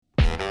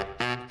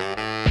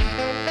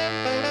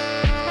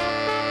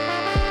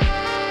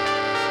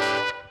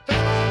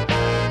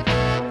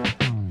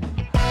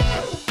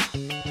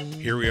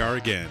Here we are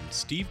again,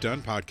 Steve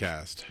Dunn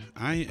Podcast.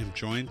 I am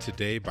joined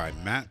today by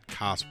Matt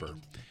Cosper.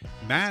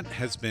 Matt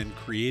has been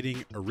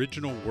creating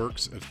original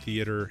works of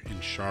theater in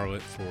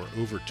Charlotte for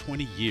over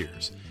 20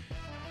 years,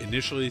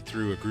 initially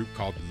through a group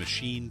called the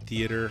Machine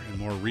Theater, and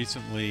more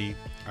recently,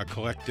 a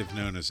collective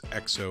known as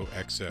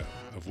XOXO,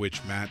 of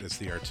which Matt is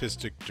the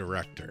artistic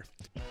director.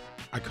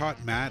 I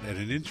caught Matt at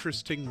an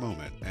interesting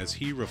moment as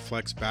he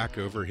reflects back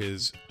over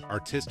his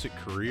artistic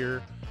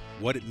career,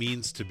 what it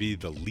means to be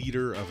the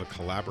leader of a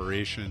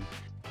collaboration,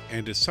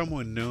 and as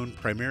someone known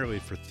primarily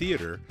for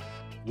theater,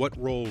 what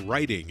role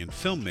writing and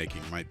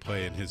filmmaking might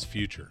play in his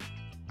future.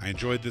 I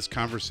enjoyed this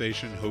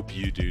conversation, hope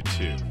you do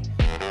too.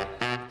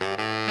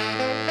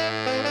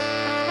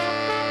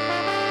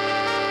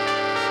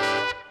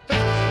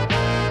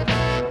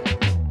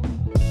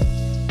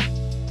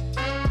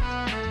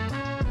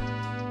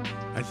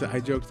 I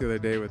joked the other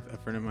day with a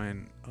friend of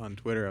mine on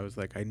Twitter. I was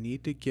like, I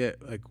need to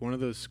get like one of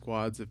those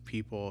squads of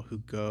people who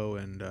go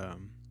and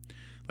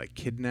like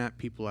kidnap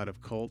people out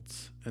of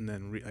cults and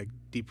then like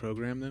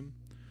deprogram them.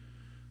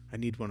 I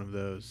need one of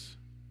those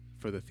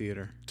for the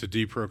theater. To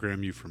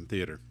deprogram you from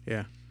theater.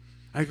 Yeah.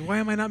 Like, why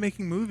am I not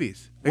making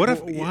movies? Like,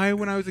 why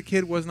when I was a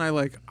kid wasn't I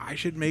like, I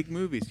should make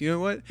movies? You know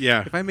what?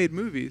 Yeah. If I made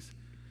movies,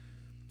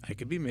 I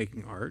could be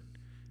making art.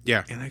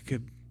 Yeah. And I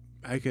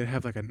could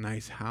have like a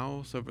nice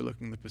house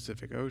overlooking the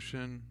Pacific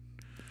Ocean.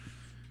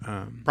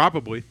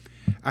 Probably.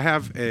 I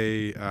have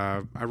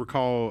I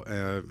recall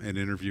an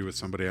interview with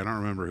somebody, I don't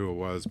remember who it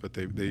was, but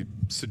they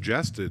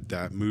suggested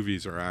that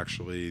movies are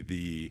actually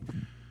the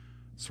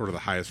sort of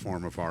the highest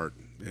form of art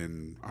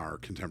in our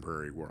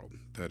contemporary world.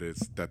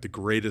 That the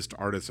greatest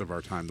artists of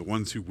our time, the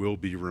ones who will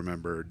be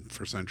remembered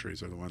for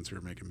centuries, are the ones who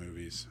are making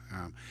movies.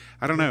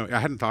 I don't know. I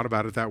hadn't thought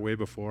about it that way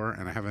before,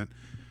 and I haven't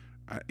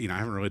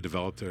really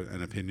developed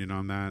an opinion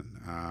on that.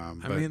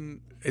 I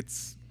mean,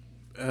 it's.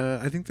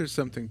 I think there's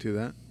something to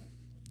that.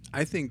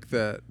 I think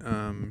that.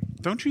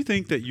 Don't you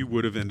think that you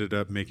would have ended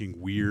up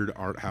making weird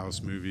art house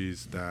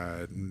movies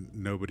that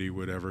nobody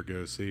would ever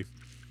go see?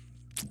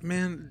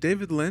 Man,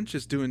 David Lynch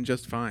is doing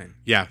just fine.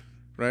 Yeah.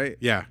 Right?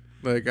 Yeah.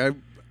 Like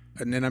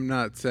and then I'm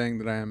not saying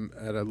that I am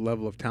at a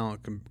level of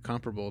talent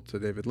comparable to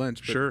David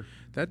Lynch. But sure.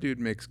 That dude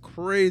makes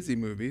crazy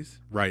movies.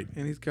 Right.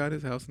 And he's got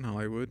his house in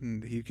Hollywood,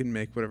 and he can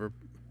make whatever.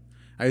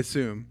 I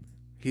assume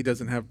he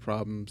doesn't have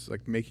problems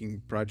like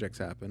making projects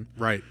happen.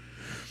 Right.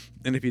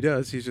 And if he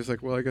does, he's just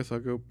like, well, I guess I'll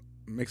go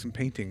make some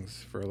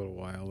paintings for a little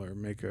while or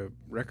make a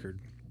record.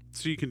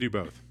 So you can do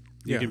both.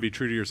 You can be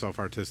true to yourself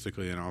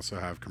artistically and also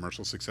have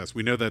commercial success.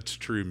 We know that's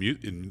true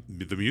in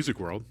the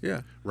music world.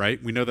 Yeah.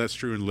 Right? We know that's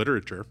true in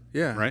literature.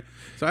 Yeah. Right?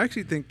 So I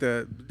actually think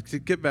that, to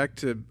get back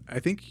to, I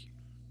think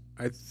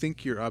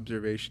your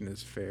observation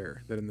is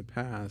fair, that in the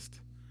past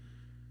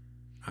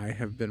I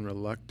have been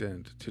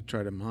reluctant to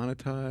try to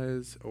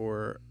monetize,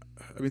 or,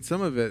 I mean,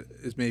 some of it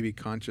is maybe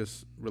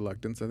conscious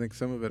reluctance. I think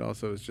some of it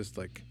also is just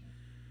like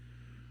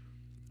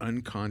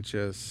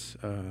unconscious.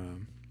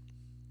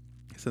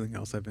 Something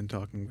else I've been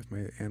talking with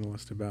my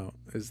analyst about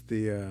is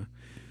there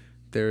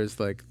is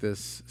like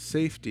this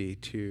safety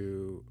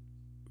to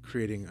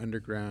creating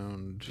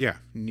underground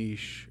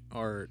niche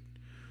art.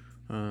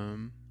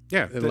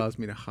 It allows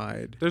me to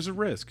hide. There's a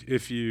risk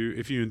if you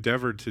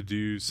endeavor to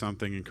do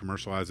something and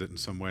commercialize it in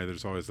some way.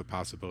 There's always the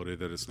possibility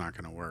that it's not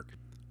going to work.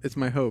 It's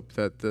my hope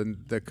that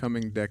the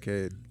coming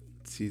decade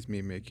sees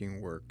me making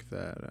work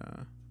that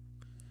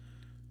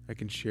I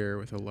can share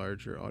with a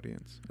larger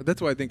audience.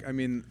 That's why I think. I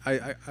mean,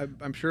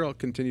 I'm sure I'll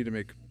continue to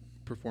make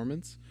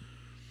performance,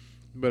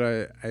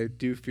 but I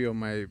do feel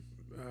my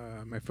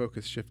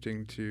focus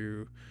shifting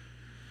to.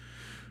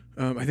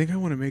 I think I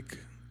want to make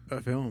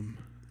a film.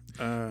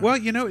 Well,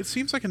 it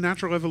seems like a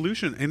natural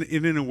evolution, and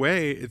in a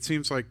way, it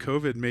seems like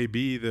COVID may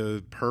be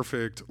the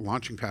perfect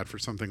launching pad for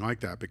something like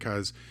that,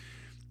 because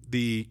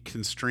the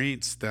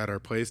constraints that are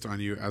placed on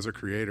you as a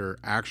creator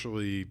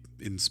actually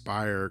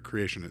inspire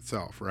creation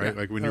itself, right? Yeah.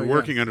 Like when you're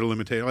working under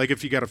limitation, like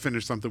if you got to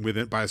finish something with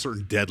it by a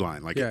certain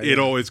deadline, like it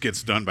always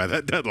gets done by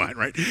that deadline,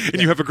 right?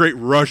 And you have a great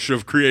rush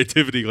of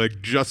creativity,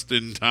 like just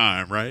in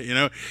time, right?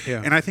 Yeah.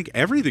 And I think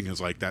everything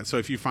is like that. So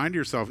if you find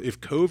yourself, if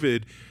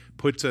COVID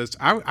puts us,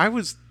 I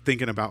was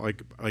thinking about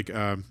like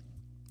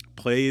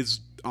plays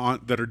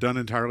that are done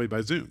entirely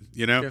by Zoom,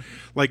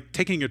 like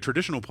taking a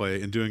traditional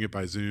play and doing it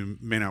by Zoom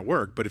may not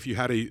work, but if you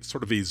had a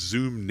sort of a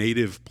Zoom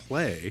native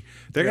play,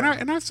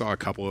 and I saw a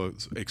couple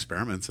of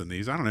experiments in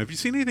these. I don't know. Have you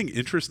seen anything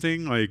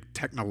interesting, like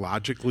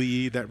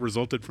technologically, that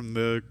resulted from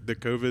the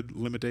COVID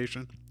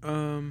limitation?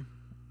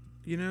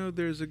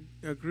 There's a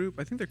group,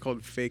 I think they're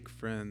called Fake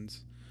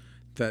Friends,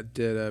 that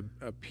did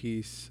a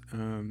piece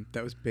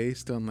that was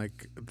based on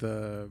like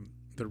the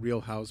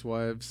Real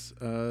Housewives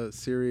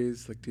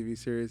series, like TV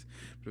series.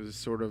 It was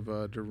sort of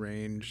a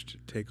deranged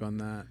take on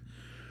that.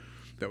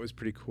 That was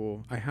pretty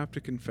cool. I have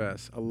to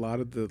confess, a lot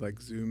of the like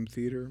Zoom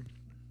theater,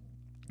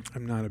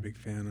 I'm not a big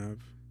fan of.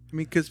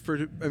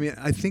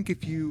 I think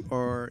if you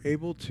are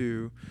able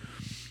to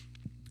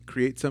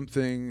create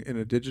something in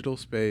a digital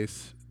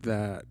space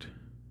that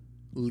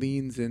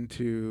leans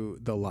into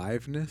the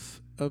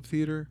liveness of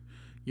theater,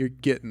 you're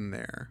getting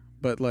there.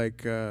 but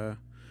like I'm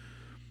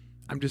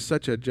just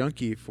such a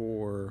junkie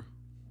for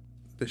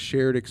the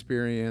shared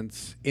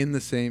experience in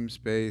the same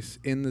space,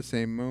 in the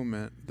same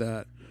moment,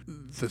 that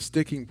the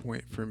sticking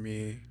point for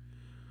me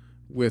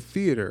with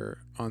theater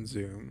on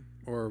Zoom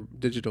or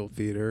digital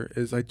theater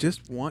is I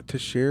just want to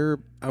share.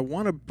 I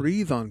want to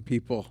breathe on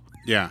people.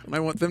 Yeah. And I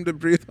want them to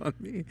breathe on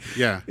me.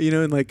 Yeah.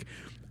 And like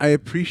I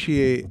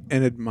appreciate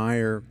and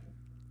admire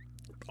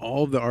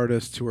all the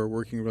artists who are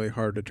working really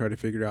hard to try to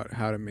figure out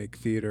how to make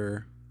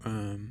theater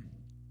and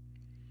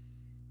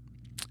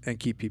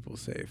keep people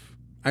safe.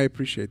 I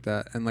appreciate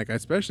that. And like I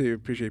especially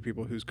appreciate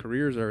people whose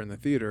careers are in the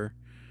theater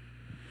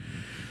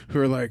who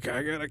are like,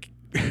 I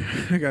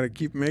gotta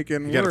keep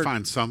making You work. got to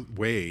find some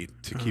way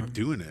to keep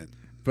doing it.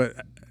 But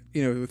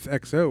with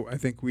XO, I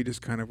think we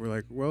just kind of were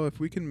like, well, if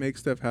we can make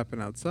stuff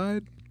happen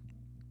outside,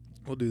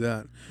 we'll do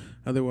that.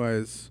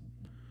 Otherwise,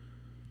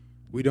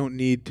 we don't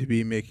need to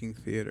be making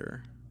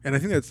theater. And I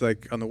think that's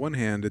like, on the one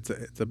hand, it's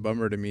a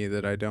bummer to me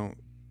that I don't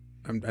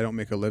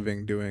make a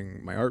living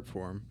doing my art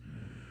form.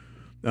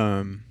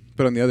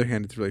 But on the other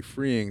hand, it's really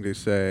freeing to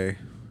say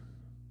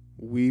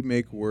we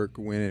make work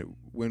when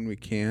we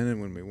can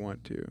and when we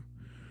want to,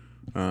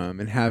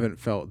 and haven't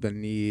felt the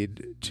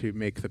need to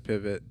make the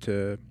pivot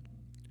to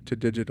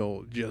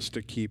digital just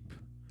to keep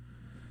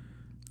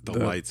The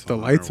lights the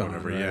on lights or on,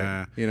 whatever.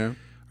 right? Yeah.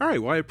 All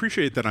right. Well, I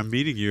appreciate that I'm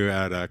meeting you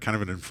at a kind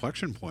of an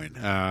inflection point.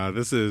 I'm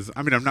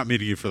not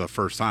meeting you for the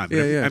first time. But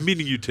Yeah. I'm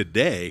meeting you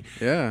today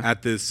Yeah.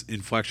 at this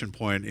inflection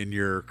point in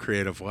your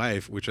creative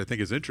life, which I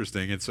think is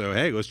interesting. And so,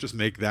 hey, let's just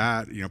make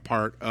that,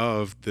 part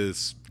of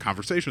this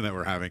conversation that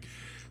we're having,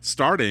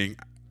 starting,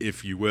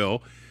 if you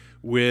will,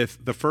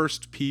 with the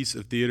first piece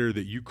of theater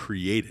that you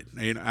created.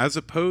 And as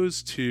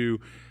opposed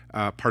to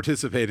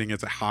participating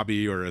as a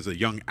hobby or as a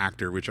young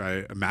actor, which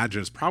I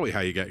imagine is probably how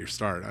you got your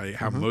start,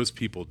 how most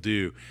people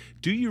do.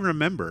 Do you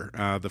remember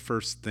the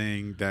first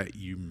thing that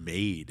you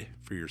made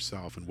for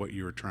yourself and what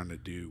you were trying to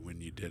do when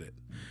you did it?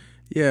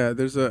 Yeah,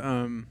 there's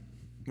I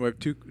have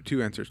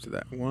two answers to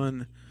that.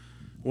 One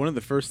of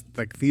the first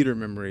like theater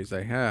memories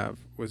I have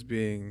was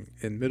being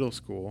in middle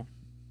school,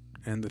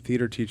 and the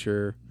theater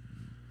teacher,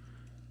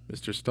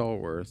 Mr.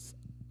 Stallworth,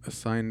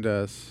 assigned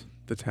us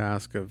the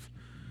task of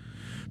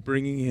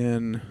bringing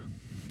in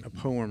a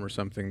poem or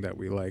something that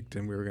we liked,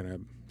 and we were going to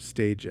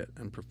stage it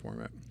and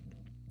perform it.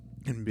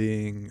 And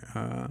being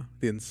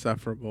the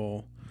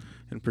insufferable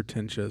and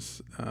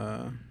pretentious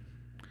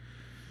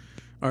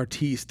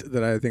artiste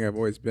that I think I've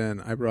always been,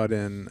 I brought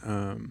in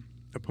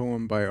a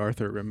poem by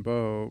Arthur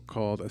Rimbaud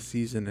called A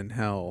Season in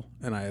Hell,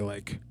 and I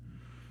like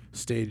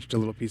staged a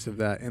little piece of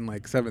that in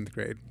like 7th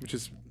grade, which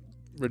is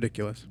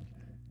ridiculous.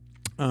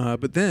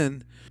 But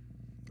then,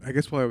 I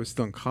guess while I was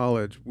still in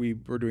college, we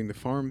were doing the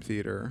farm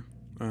theater,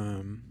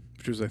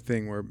 which was a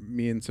thing where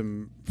me and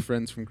some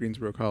friends from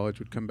Greensboro College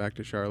would come back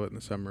to Charlotte in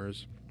the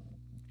summers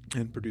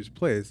and produce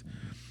plays.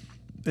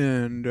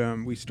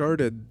 And we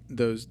started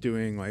those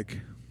doing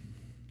like,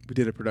 we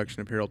did a production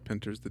of Harold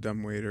Pinter's The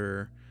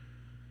Dumbwaiter.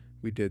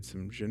 We did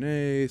some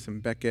Genet, some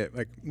Beckett.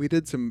 Like we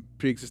did some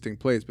pre-existing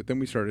plays, but then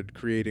we started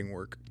creating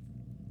work.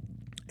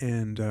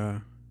 And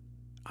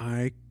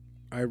I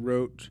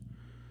wrote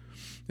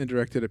and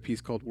directed a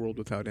piece called World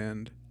Without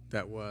End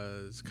that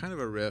was kind of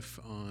a riff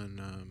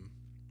on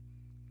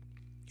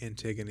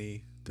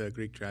Antigone, the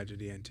Greek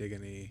tragedy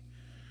Antigone,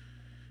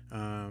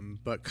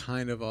 but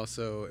kind of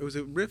also, it was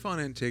a riff on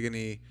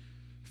Antigone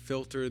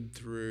filtered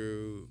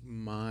through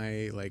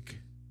my like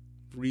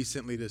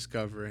recently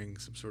discovering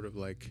some sort of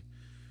like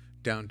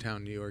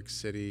downtown New York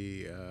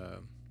City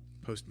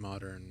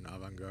postmodern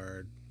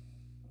avant-garde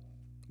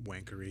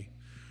wankery.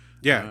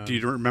 Yeah. Do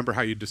you remember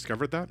how you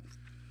discovered that?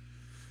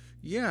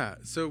 Yeah,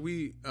 so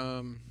we,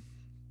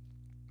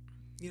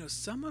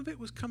 some of it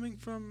was coming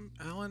from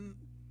Alan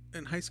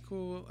in high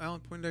school.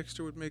 Alan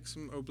Poindexter would make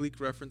some oblique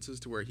references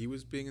to where he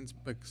was being,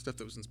 like stuff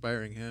that was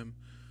inspiring him.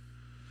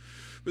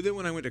 But then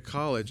when I went to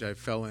college, I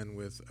fell in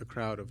with a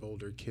crowd of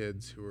older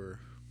kids who were,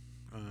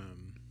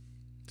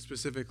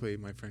 specifically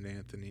my friend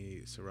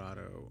Anthony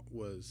Serrato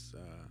was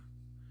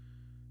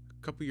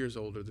a couple years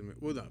older than me.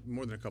 Well, no,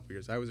 more than a couple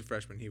years. I was a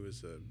freshman. He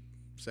was a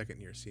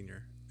second-year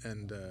senior.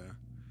 And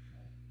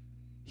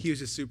he was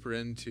just super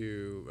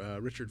into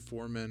Richard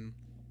Foreman,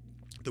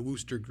 the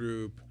Wooster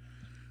Group,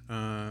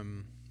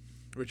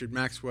 Richard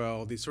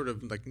Maxwell, these sort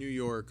of like New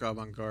York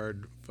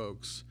avant-garde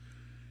folks,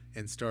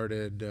 and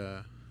started.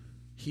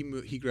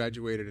 He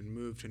graduated and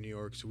moved to New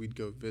York, so we'd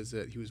go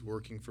visit. He was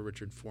working for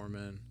Richard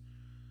Foreman,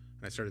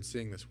 and I started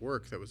seeing this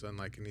work that was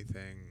unlike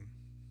anything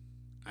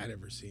I'd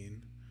ever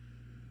seen.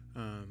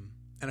 And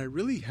I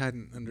really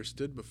hadn't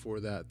understood before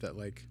that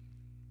like,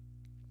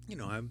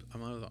 I'm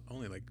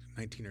only like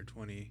 19 or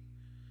 20.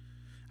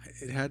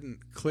 It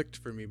hadn't clicked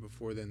for me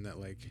before then that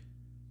like,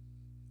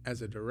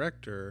 as a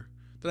director,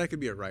 that I could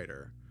be a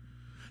writer.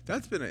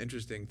 That's been an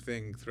interesting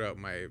thing throughout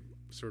my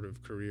sort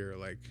of career,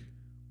 like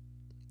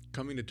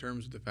coming to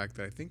terms with the fact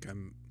that I think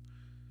I'm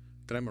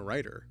a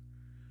writer.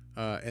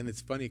 And it's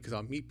funny because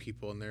I'll meet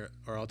people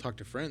or I'll talk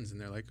to friends and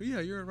they're like, oh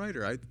yeah, you're a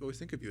writer. I always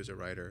think of you as a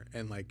writer.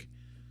 And like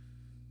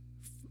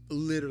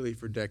literally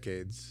for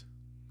decades,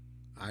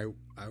 I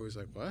was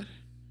like, what?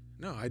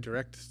 No, I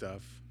direct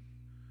stuff.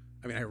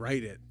 I mean, I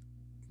write it,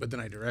 but then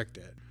I direct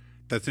it.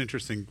 That's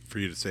interesting for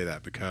you to say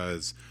that,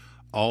 because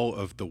all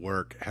of the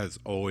work has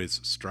always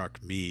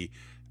struck me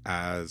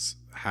as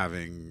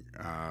having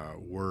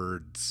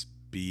words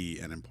be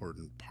an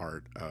important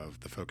part of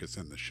the focus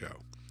in the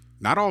show.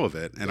 Not all of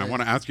it, and Yeah. I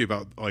want to ask you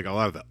about like a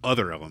lot of the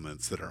other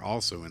elements that are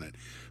also in it,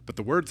 but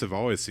the words have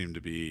always seemed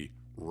to be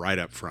right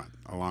up front,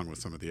 along with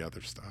some of the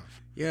other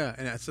stuff. Yeah,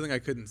 and that's something I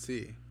couldn't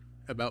see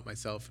about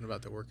myself and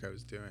about the work I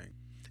was doing.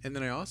 And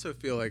then I also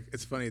feel like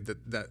it's funny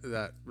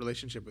that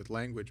relationship with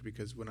language,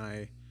 because when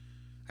I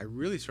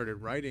really started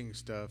writing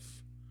stuff,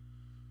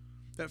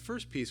 that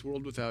first piece,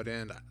 World Without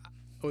End,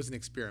 was an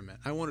experiment.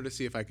 I wanted to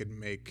see if I could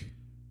make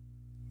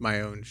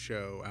my own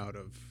show out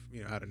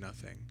of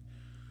nothing.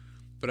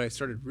 But I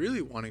started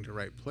really wanting to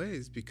write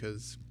plays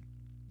because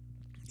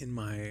in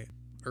my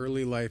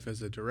early life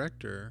as a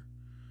director,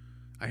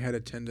 I had a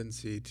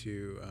tendency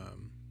to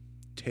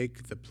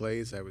take the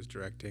plays I was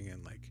directing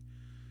and like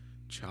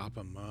chop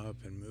them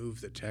up and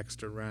move the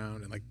text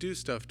around and like do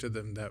stuff to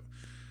them that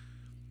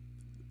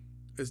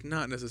is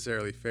not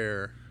necessarily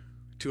fair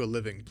to a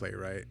living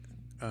playwright.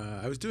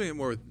 I was doing it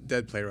more with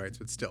dead playwrights,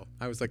 but still,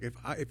 I was like,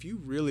 if you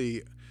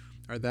really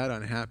are that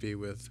unhappy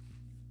with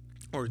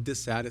or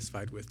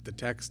dissatisfied with the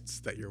texts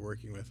that you're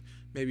working with,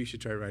 maybe you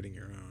should try writing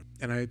your own.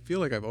 And I feel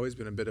like I've always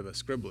been a bit of a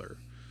scribbler.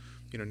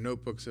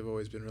 Notebooks have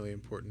always been really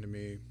important to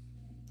me,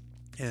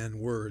 and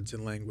words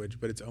and language,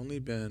 but it's only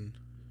been,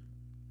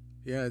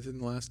 it's in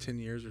the last 10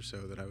 years or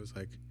so that I was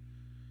like,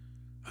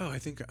 oh, I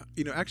think,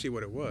 actually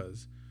what it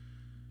was,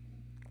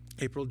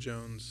 April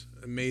Jones,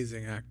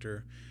 amazing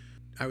actor,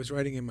 I was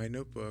writing in my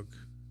notebook,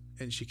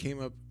 and she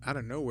came up out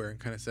of nowhere and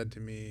kind of said to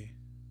me,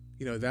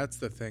 that's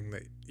the thing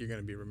that you're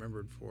going to be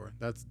remembered for.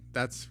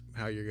 That's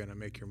how you're going to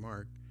make your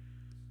mark.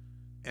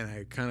 And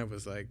I kind of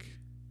was like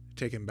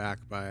taken back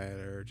by it,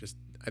 or just,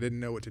 I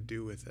didn't know what to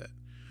do with it.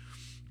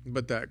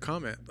 But that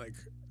comment like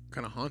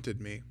kind of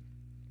haunted me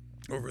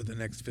over the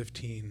next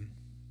 15,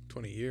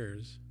 20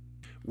 years.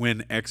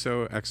 When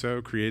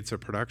XOXO creates a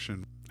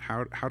production,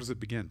 how does it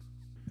begin?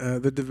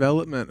 The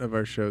development of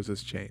our shows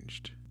has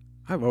changed.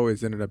 I've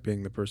always ended up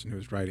being the person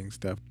who's writing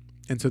stuff.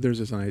 And so there's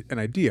this an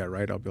idea,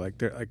 right? I'll be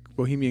like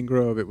Bohemian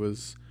Grove, it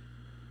was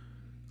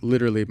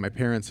literally my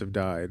parents have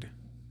died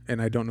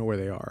and I don't know where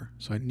they are.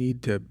 So I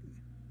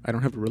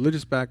don't have a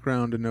religious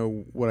background to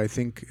know what I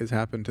think has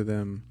happened to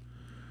them.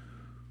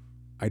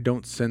 I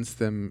don't sense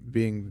them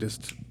being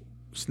just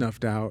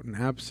snuffed out and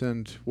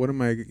absent. What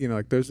am I,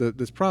 there's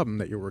this problem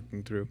that you're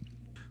working through.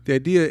 The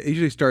idea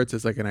usually starts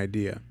as like an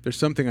idea. There's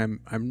something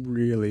I'm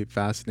really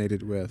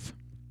fascinated with.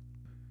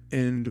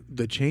 And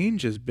the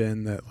change has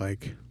been that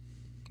like,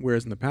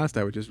 whereas in the past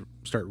I would just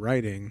start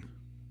writing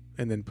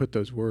and then put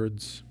those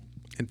words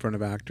in front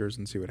of actors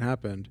and see what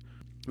happened,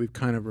 we've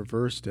kind of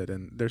reversed it.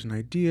 And there's an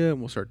idea and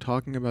we'll start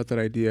talking about that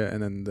idea,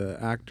 and then the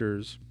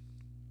actors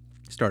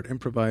start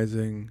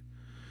improvising,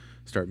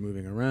 start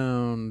moving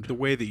around. The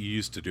way that you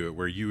used to do it,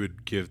 where you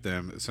would give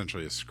them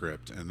essentially a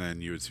script and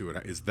then you would see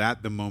is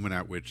that the moment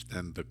at which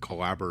then the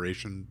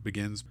collaboration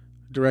begins?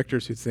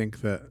 Directors who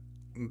think that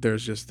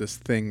there's just this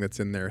thing that's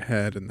in their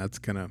head and that's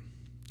going to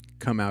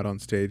come out on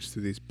stage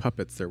through these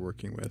puppets they're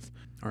working with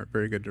aren't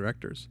very good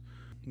directors.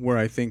 Where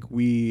I think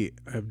we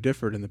have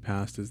differed in the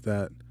past is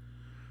that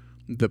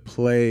the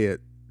play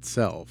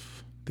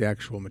itself, the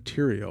actual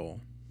material,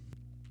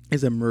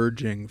 is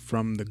emerging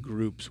from the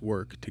group's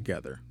work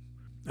together.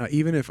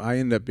 Even if I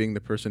end up being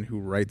the person who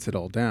writes it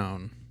all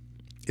down,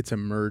 it's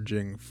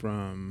emerging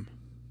from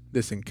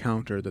this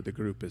encounter that the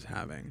group is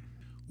having.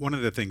 One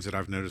of the things that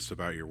I've noticed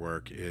about your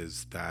work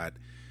is that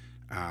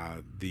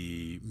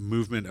the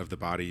movement of the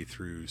body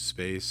through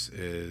space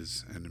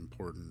is an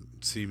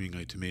important,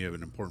 seemingly to me,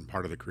 an important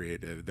part of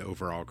the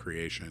overall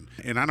creation.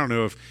 And I don't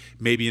know if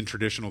maybe in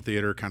traditional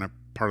theater, kind of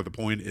part of the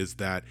point is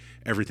that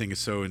everything is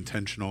so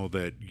intentional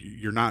that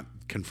you're not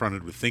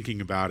confronted with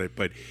thinking about it,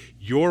 but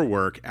your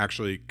work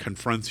actually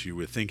confronts you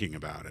with thinking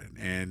about it.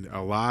 And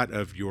a lot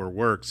of your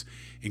works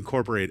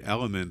incorporate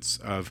elements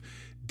of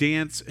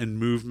dance and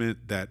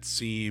movement that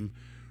seem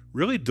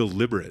really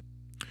deliberate.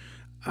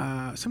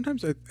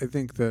 Sometimes I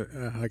think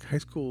that like high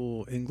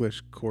school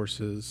English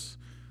courses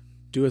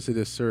do us a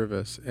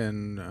disservice,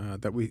 and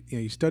that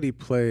you study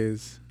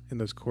plays in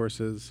those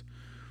courses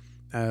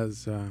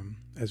as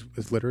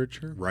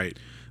literature, Right.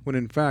 when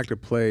in fact a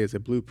play is a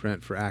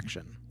blueprint for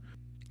action.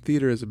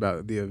 Theater is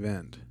about the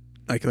event.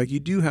 Like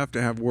you do have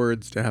to have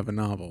words to have a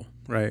novel,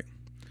 right?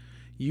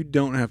 You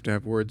don't have to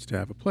have words to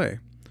have a play.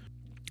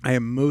 I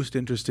am most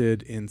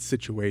interested in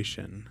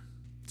situation.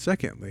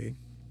 Secondly,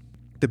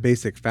 the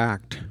basic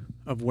fact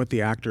of what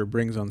the actor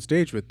brings on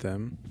stage with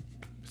them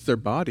is their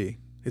body,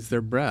 it's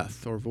their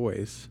breath or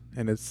voice,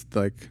 and it's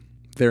like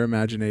their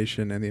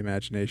imagination and the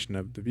imagination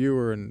of the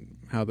viewer and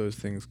how those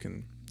things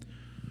can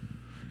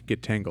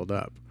get tangled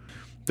up.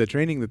 The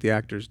training that the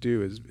actors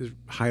do is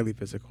highly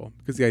physical,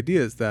 because the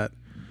idea is that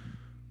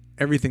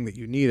everything that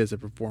you need as a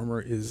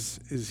performer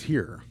is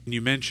here.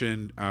 You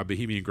mentioned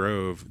Bohemian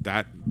Grove,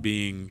 that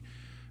being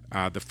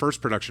the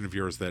first production of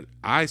yours that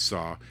I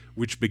saw,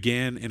 which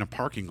began in a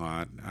parking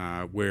lot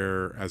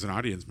where, as an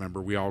audience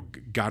member, we all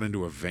got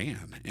into a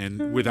van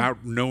and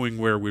without knowing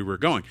where we were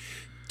going.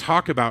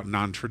 Talk about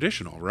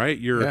non-traditional, right?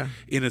 You're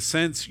in a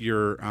sense,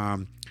 you're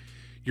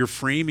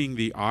framing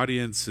the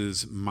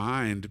audience's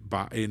mind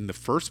in the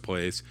first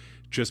place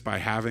just by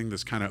having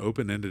this kind of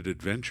open-ended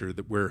adventure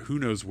that where who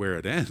knows where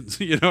it ends.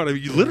 You know what I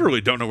mean? You literally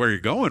don't know where you're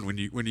going when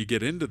you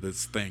get into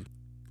this thing.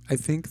 I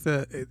think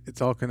that it's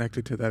all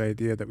connected to that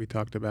idea that we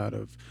talked about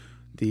of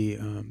the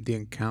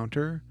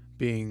encounter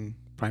being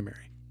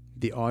primary,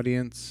 the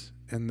audience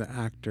and the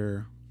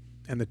actor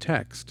and the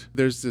text.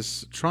 There's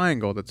this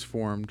triangle that's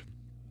formed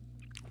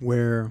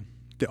where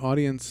the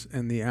audience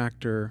and the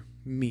actor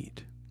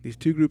meet. These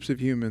two groups of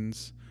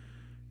humans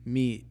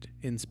meet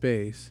in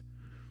space,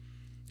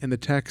 and the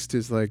text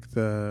is like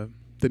the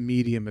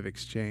medium of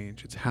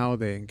exchange. It's how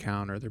they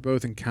encounter. They're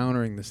both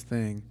encountering this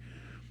thing.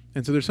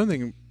 And so there's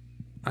something,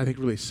 I think,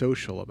 really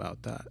social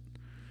about that.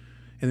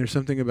 And there's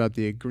something about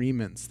the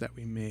agreements that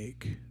we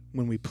make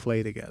when we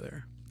play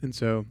together. And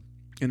so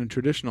in a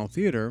traditional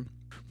theater,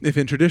 if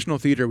in traditional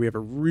theater we have a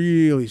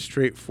really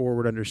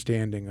straightforward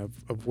understanding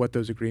of what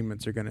those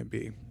agreements are going to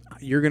be.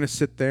 You're going to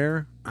sit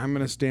there. I'm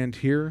going to stand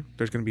here.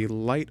 There's going to be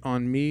light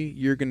on me.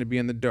 You're going to be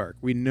in the dark.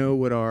 We know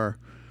what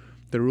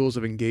the rules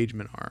of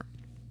engagement are.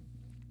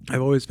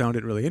 I've always found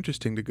it really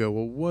interesting to go,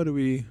 well, what do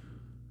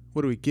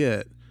we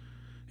get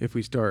if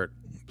we start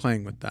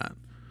playing with that?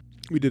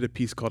 We did a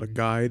piece called A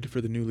Guide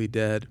for the Newly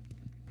Dead.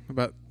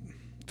 About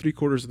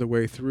 3/4 of the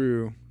way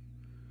through,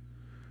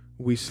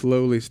 we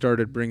slowly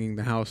started bringing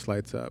the house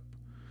lights up.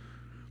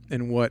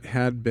 And what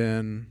had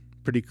been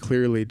pretty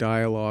clearly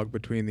dialogue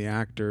between the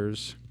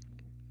actors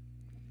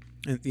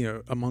and,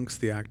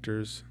 amongst the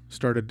actors,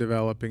 started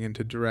developing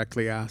into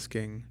directly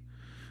asking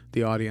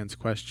the audience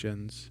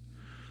questions.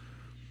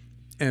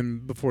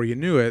 And before you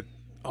knew it,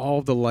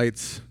 all the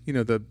lights,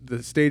 the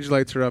stage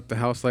lights are up, the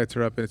house lights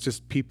are up, and it's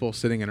just people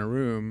sitting in a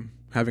room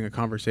having a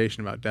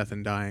conversation about death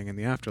and dying and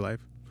the afterlife.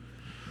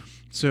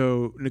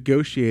 So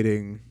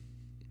negotiating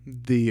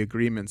the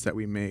agreements that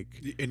we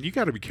make. And you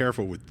got to be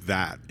careful with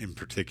that in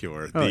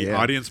particular,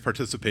 audience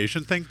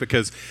participation thing,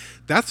 because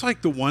that's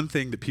like the one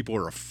thing that people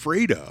are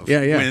afraid of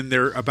when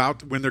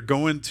they're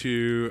going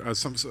to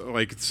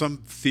some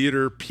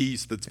theater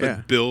piece that's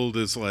been billed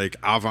as like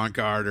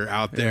avant-garde or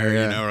out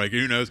there, like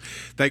who knows,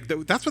 like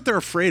that's what they're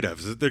afraid of,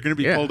 is that they're going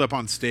to be pulled up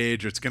on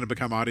stage, or it's going to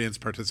become audience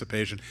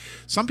participation.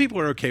 Some people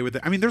are okay with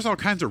it. I mean, there's all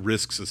kinds of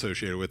risks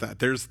associated with that.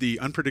 There's the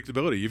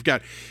unpredictability. You've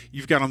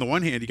got on the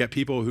one hand, you got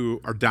people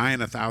who are dying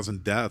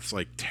 1,000 deaths,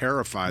 like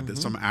terrified that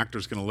some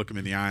actor's going to look him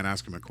in the eye and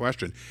ask him a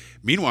question.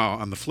 Meanwhile,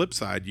 on the flip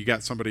side, you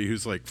got somebody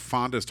who's like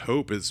fondest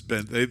hope has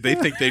been, they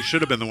think they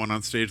should have been the one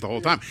on stage the whole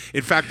time.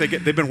 In fact,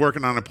 they've been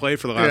working on a play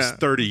for the last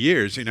 30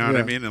 years, you know what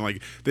I mean? And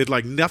like, they'd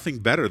like nothing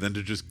better than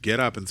to just get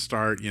up and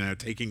start,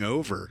 taking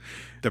over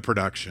the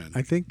production.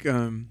 I think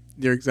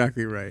you're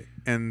exactly right.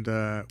 And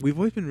we've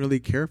always been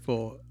really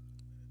careful,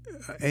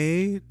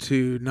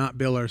 to not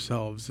bill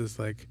ourselves as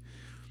like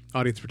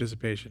audience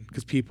participation,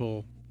 because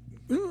people,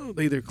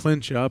 they either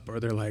clinch up or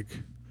they're like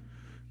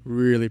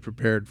really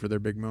prepared for their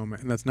big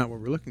moment, and that's not what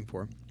we're looking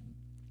for.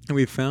 And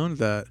we found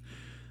that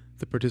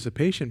the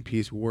participation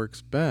piece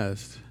works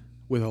best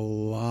with a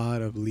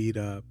lot of lead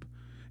up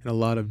and a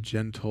lot of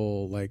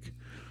gentle, like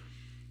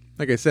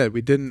I said,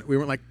 we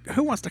weren't like,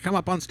 who wants to come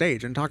up on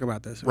stage and talk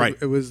about this? Right.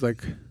 It was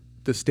like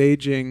the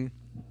staging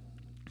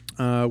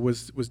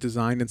was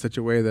designed in such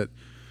a way that,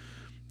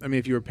 I mean,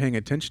 if you were paying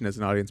attention as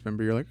an audience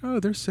member, you're like, oh,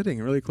 they're sitting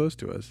really close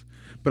to us.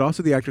 But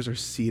also the actors are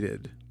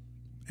seated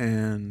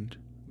and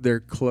they're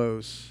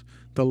close.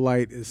 The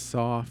light is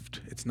soft.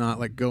 It's not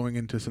like going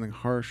into something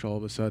harsh all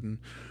of a sudden.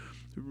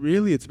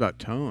 Really, it's about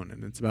tone,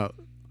 and it's about,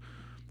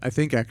 I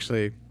think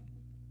actually,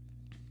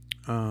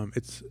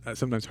 it's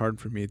sometimes hard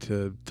for me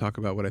to talk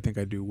about what I think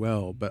I do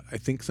well, but I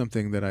think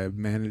something that I've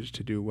managed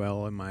to do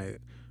well in my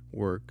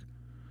work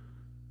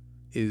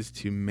is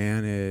to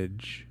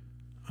manage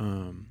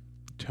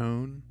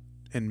tone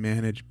and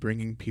manage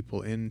bringing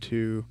people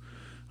into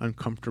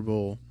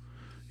uncomfortable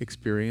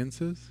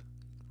experiences.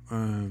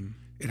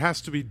 It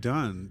has to be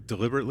done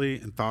deliberately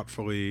and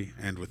thoughtfully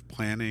and with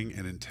planning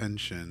and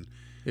intention.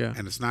 Yeah.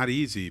 And it's not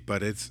easy,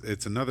 but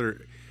it's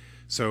another.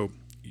 So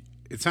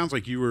it sounds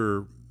like you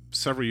were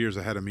several years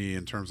ahead of me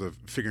in terms of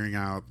figuring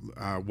out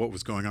what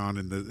was going on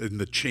in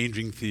the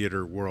changing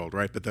theater world,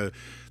 right? But the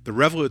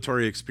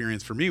revelatory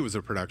experience for me was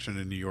a production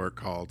in New York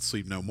called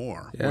Sleep No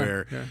More,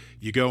 where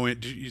you go in.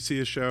 Did you see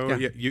a show?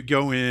 Yeah. You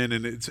go in,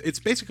 and it's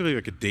basically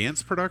like a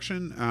dance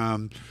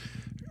production.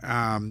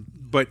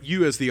 But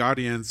you, as the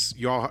audience,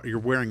 you're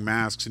wearing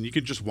masks, and you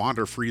can just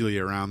wander freely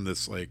around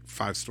this like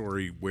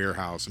 5-story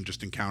warehouse and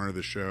just encounter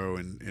the show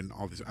and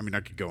all this. I mean, I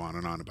could go on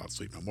and on about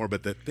Sleep No More,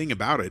 but the thing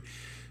about it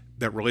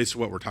that relates to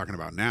what we're talking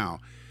about now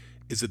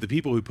is that the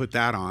people who put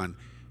that on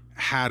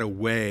had a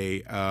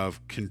way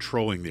of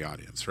controlling the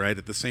audience, right?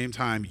 At the same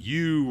time,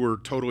 you were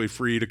totally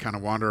free to kind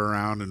of wander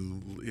around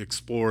and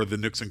explore the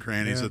nooks and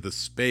crannies of the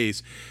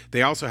space.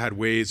 They also had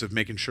ways of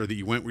making sure that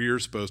you went where you're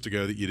supposed to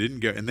go, that you didn't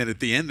go. And then at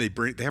the end,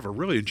 they have a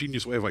really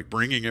ingenious way of like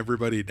bringing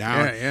everybody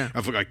down,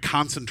 of like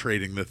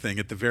concentrating the thing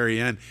at the very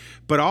end.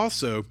 But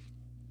also,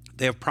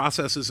 they have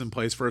processes in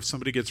place for if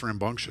somebody gets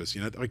rambunctious,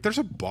 like there's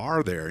a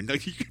bar there and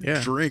like you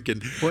can drink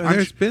and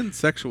there's been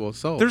sexual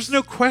assault. There's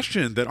no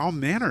question that all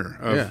manner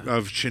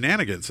of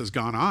shenanigans has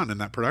gone on in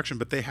that production,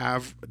 but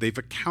they've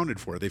accounted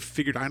for it. They've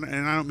figured, and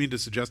I don't mean to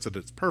suggest that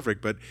it's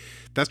perfect, but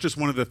that's just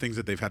one of the things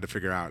that they've had to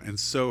figure out. And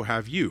so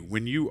have you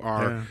when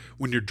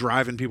you're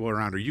driving people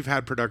around, or you've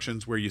had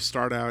productions where you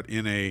start out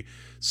in a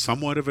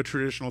somewhat of a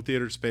traditional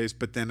theater space,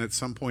 but then at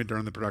some point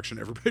during the production,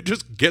 everybody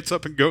just gets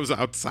up and goes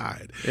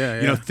outside.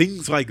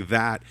 Things like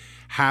that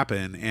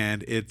happen,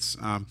 and it's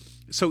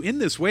so in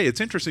this way,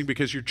 it's interesting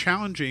because you're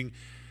challenging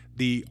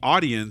the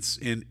audience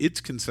in its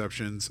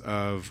conceptions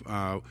of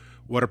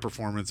what a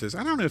performance is.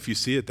 I don't know if you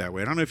see it that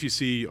way. I don't know if you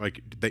see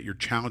like that you're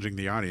challenging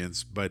the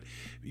audience, but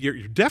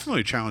you're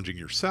definitely challenging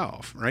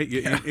yourself, right?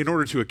 In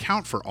order to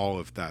account for all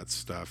of that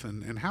stuff.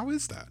 And how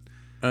is that?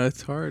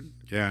 It's hard.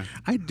 Yeah,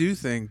 I do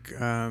think.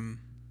 I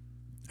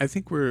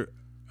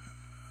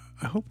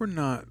hope we're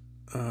not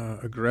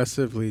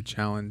aggressively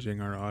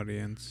challenging our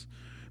audience,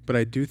 but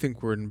I do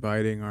think we're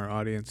inviting our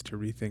audience to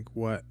rethink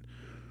what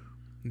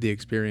the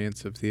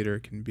experience of theater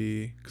can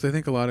be. Because I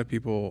think a lot of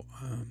people,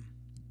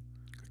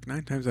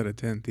 9 times out of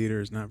 10, theater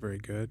is not very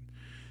good,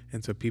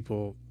 and so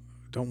people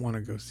don't want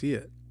to go see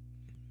it.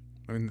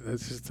 I mean,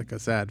 that's just like a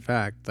sad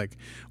fact. Like,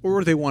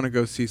 or they want to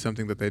go see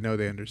something that they know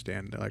they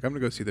understand. They're like, I'm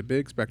going to go see the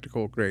big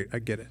spectacle. Great, I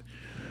get it.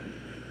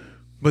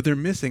 But they're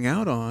missing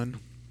out on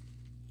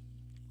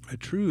a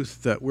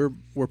truth that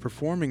we're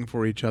performing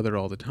for each other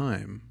all the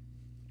time,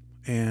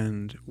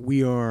 and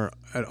we are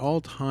at all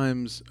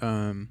times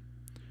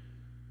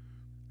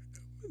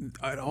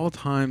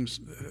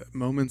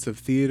moments of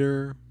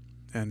theater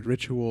and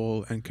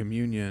ritual and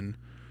communion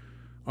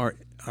are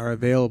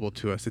available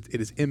to us.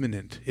 It is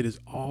imminent. It is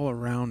all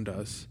around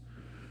us,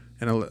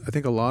 and I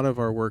think a lot of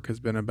our work has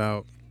been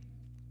about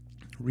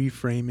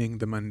reframing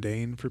the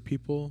mundane for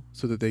people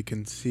so that they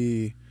can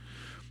see.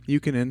 You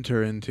can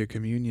enter into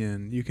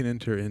communion. You can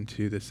enter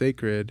into the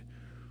sacred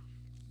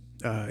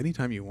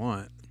anytime you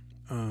want,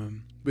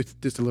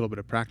 with just a little bit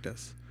of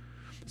practice.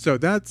 So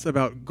that's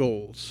about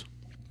goals.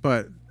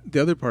 But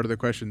the other part of the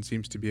question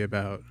seems to be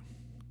about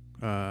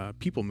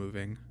people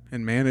moving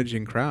and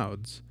managing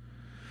crowds.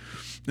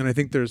 And I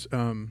think there's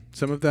some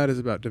of that is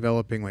about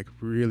developing like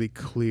really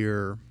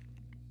clear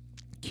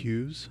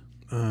cues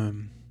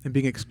and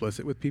being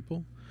explicit with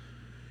people.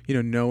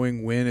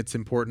 Knowing when it's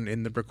important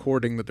in the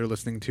recording that they're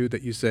listening to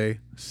that you say,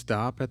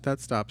 stop at that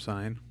stop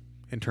sign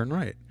and turn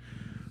right.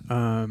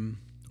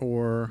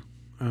 Or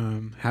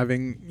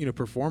having,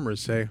 performers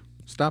say,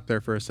 stop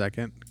there for a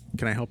second.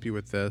 Can I help you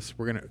with this?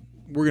 We're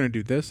gonna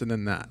do this and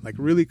then that. Like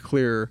really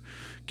clear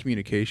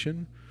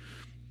communication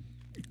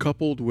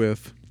coupled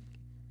with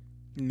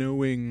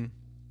knowing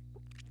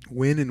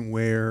when and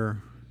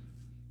where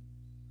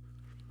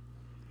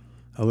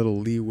a little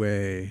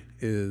leeway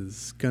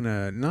is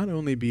gonna not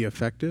only be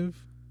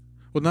effective,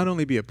 not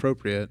only be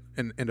appropriate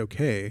and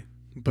okay,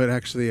 but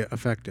actually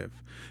effective.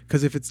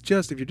 Because if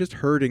you're just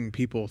herding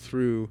people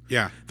through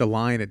the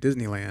line at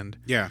Disneyland,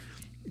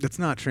 that's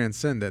not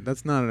transcendent.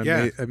 That's not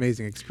an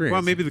amazing experience.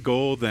 Well, maybe the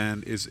goal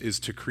then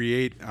is to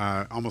create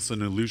almost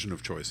an illusion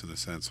of choice in a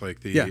sense. Like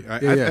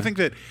I think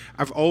that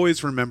I've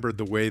always remembered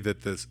the way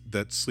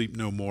that Sleep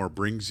No More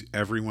brings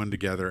everyone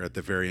together at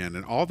the very end,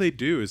 and all they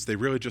do is they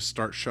really just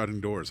start shutting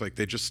doors. Like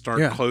they just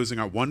start closing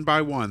out one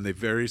by one. They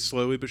very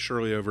slowly but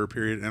surely over a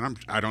period. And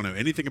I don't know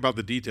anything about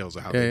the details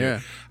of how they do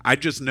it. I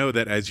just know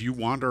that as you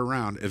wander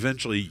around,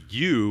 eventually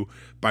you,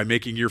 by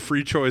making your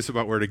free choice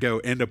about where to go,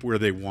 end up where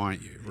they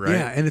want you, right?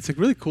 Yeah, and it's a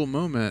really cool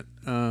moment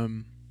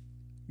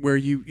where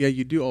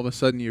you do all of a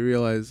sudden you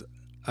realize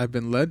I've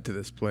been led to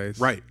this place.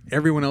 Right.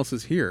 Everyone else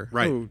is here.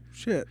 Right. Oh,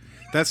 shit.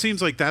 That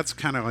seems like that's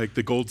kind of like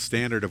the gold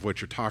standard of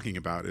what you're talking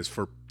about is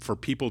for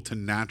people to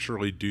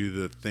naturally do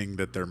the thing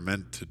that they're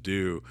meant to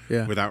do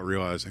without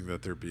realizing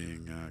that they're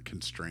being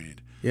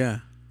constrained. Yeah.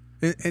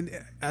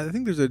 And I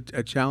think there's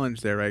a challenge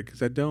there, right?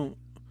 Because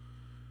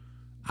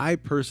I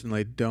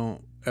personally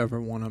don't ever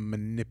want to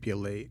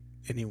manipulate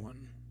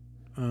anyone.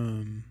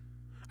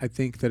 I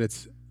think that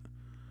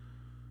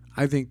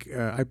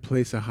I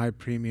place a high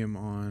premium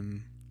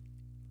on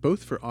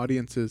both for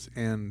audiences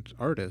and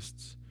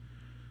artists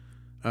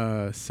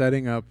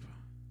setting up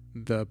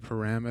the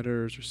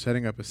parameters or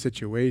setting up a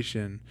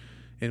situation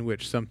in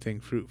which something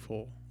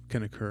fruitful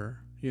can occur.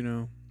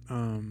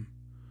 I'm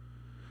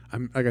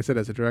like I said,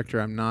 as a director,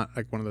 I'm not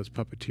like one of those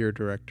puppeteer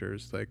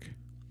directors. Like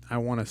I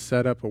want to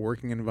set up a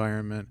working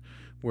environment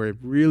where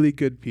really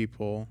good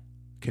people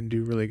can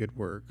do really good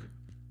work.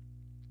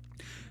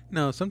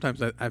 Now,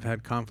 sometimes I've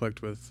had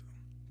conflict with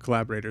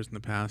collaborators in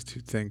the past who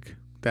think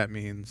that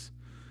means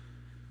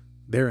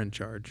they're in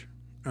charge.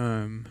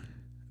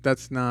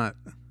 That's not...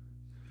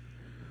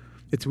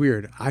 It's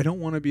weird. I don't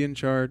want to be in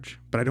charge,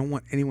 but I don't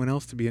want anyone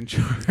else to be in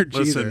charge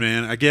Listen, either.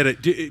 man, I get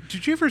it.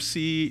 Did you ever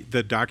see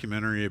the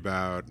documentary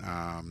about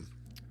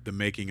the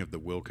making of the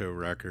Wilco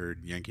record,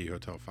 Yankee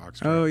Hotel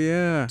Foxtrot? Oh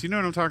yeah. Do you know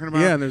what I'm talking about?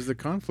 Yeah, and there's the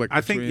conflict.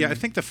 I think between- I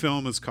think the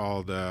film is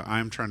called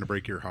 "I'm Trying to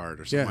Break Your Heart"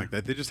 or something Yeah. like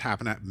that. They just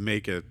happen to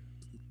make a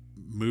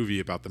movie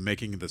about the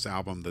making of this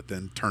album that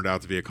then turned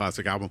out to be a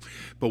classic album.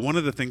 But one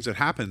of the things that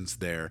happens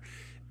there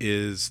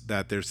is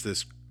that there's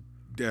this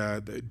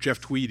Jeff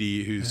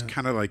Tweedy, who's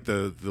kind of like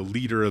the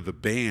leader of the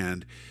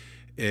band.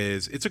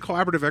 It's a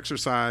collaborative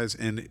exercise,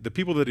 and the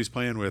people that he's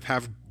playing with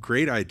have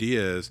great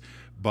ideas,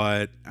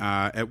 but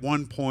at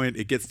one point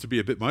it gets to be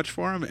a bit much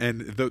for him.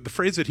 And the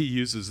phrase that he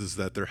uses is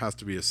that there has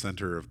to be a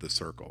center of the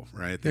circle,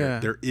 right?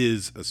 There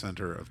is a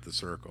center of the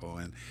circle,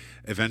 and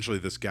eventually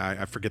this guy,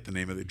 I forget the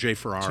name of it, Jay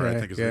Farrar, I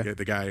think is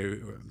the guy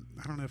who,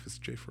 I don't know if it's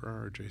Jay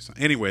Farrar or Jay.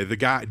 Anyway, the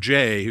guy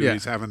Jay, who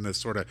he's having this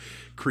sort of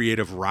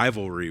creative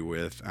rivalry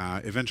with,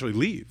 eventually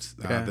leaves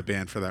the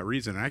band for that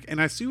reason. And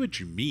I see what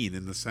you mean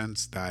in the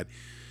sense that.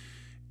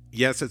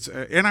 Yes, it's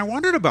and I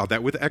wondered about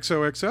that with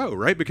XOXO,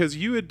 right? Because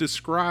you had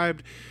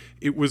described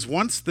it was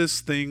once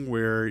this thing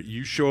where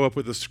you show up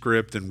with a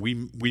script and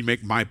we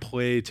make my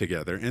play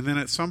together, and then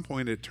at some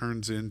point it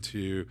turns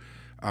into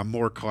a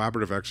more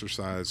collaborative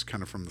exercise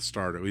kind of from the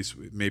start, at least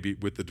maybe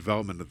with the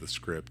development of the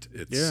script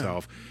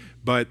itself.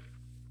 But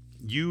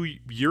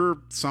you're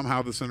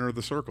somehow the center of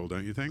the circle,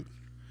 don't you think?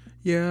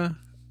 Yeah.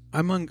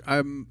 I'm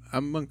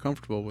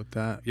uncomfortable with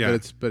that. Yeah.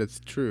 But it's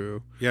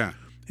true. Yeah.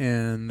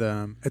 And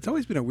it's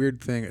always been a weird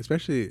thing,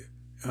 especially,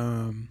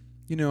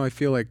 I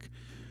feel like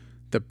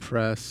the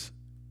press,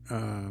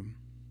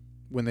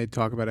 when they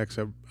talk about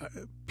EXO,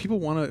 people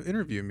want to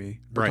interview me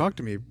or talk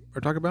to me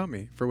or talk about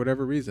me for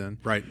whatever reason.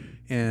 Right.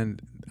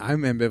 And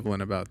I'm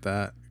ambivalent about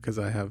that because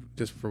I have,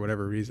 just for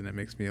whatever reason, it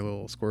makes me a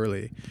little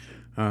squirrely.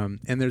 And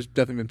there's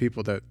definitely been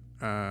people that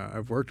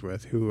I've worked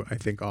with who I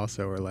think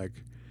also are like,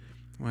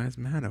 why is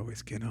Matt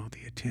always getting all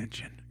the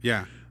attention?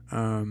 Yeah.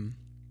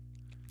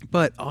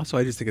 But also,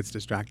 I just think it's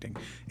distracting.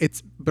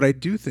 But I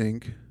do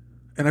think,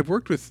 and I've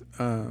worked with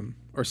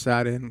or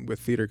sat in with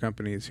theater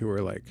companies who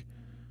are like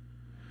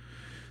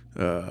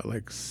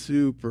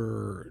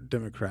super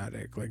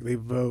democratic. Like they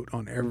vote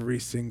on every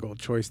single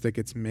choice that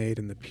gets made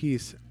in the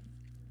piece,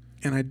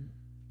 and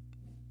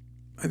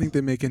I think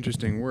they make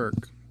interesting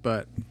work,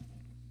 but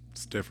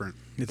it's different.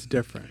 It's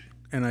different,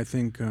 and I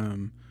think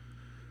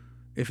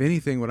if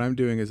anything, what I'm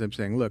doing is I'm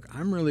saying, look,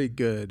 I'm really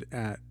good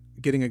at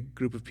getting a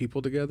group of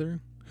people together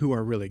who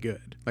are really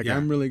good. Like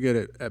I'm really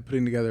good at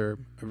putting together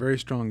a very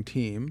strong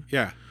team.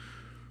 Yeah.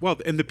 Well,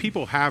 and the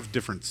people have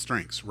different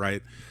strengths,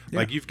 right? Yeah.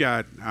 Like you've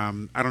got,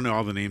 I don't know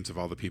all the names of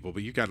all the people,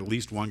 but you've got at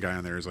least one guy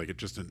on there who's like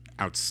just an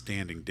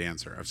outstanding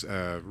dancer,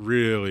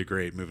 really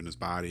great moving his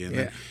body, and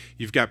then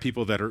you've got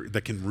people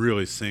that can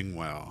really sing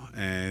well,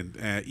 and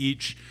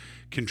each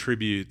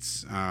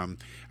contributes.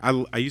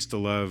 I used to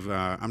love.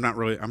 I'm not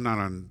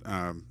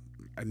on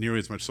nearly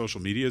as much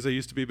social media as I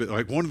used to be, but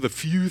like one of the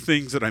few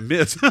things that I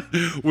miss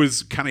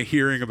was kind of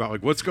hearing about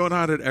like what's going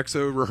on at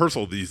EXO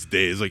rehearsal these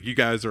days. Like you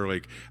guys are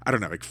like, I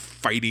don't know, like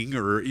fighting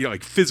or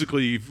like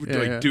physically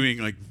doing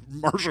like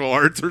martial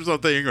arts or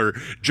something, or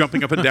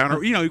jumping up and down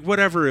or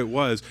whatever it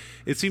was.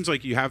 It seems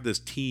like you have this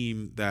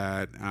team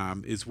that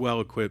is well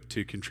equipped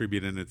to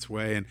contribute in its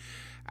way. And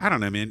I don't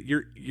know, man.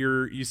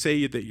 You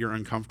say that you're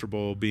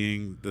uncomfortable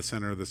being the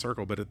center of the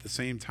circle, but at the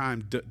same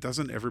time,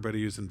 doesn't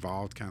everybody who's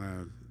involved kind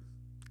of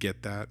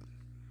get that?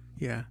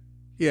 Yeah.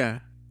 And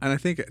I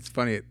think it's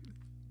funny.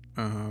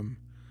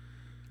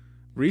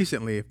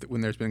 Recently,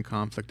 when there's been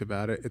conflict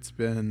about it, it's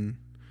been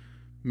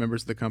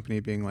members of the company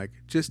being like,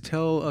 "Just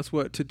tell us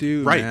what to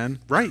do, man."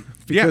 Right.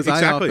 Because yeah,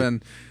 exactly. I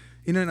often,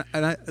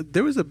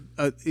 there was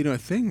a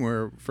thing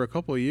where for a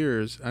couple of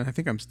years, and I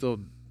think I'm still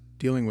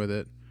dealing with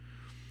it.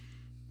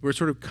 We're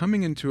sort of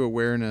coming into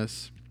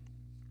awareness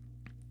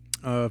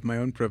of my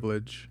own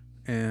privilege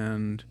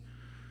and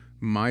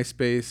my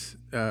space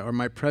or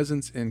my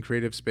presence in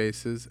creative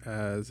spaces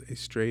as a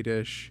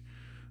straightish,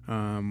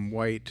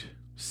 white,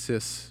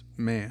 cis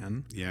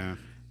man. Yeah.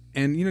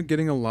 And,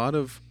 getting a lot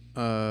of,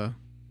 I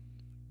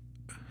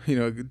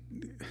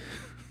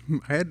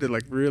had to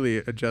like really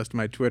adjust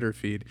my Twitter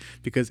feed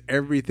because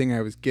everything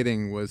I was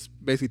getting was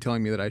basically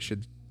telling me that I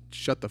should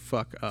shut the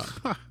fuck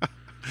up.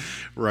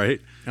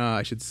 Right.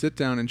 I should sit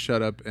down and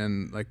shut up,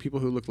 and like people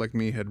who looked like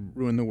me had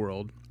ruined the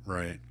world.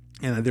 Right.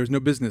 And there's no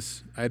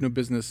business. I had no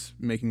business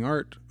making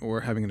art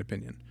or having an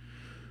opinion.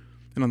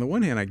 And on the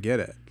one hand, I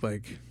get it.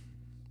 Like,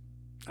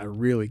 I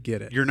really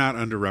get it. You're not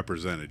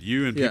underrepresented.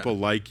 You and people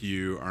like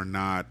you are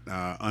not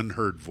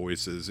unheard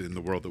voices in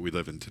the world that we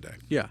live in today.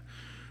 Yeah.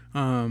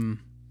 And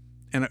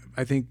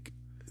I think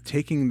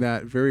taking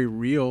that very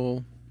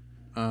real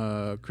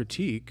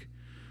critique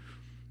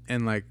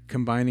and like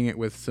combining it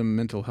with some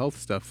mental health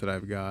stuff that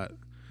I've got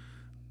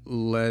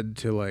led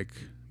to like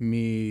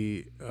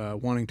me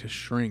wanting to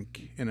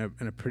shrink in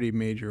a pretty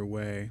major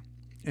way,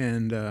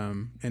 and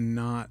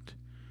not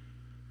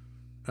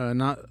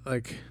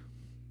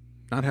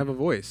have a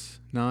voice,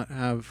 not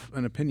have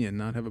an opinion,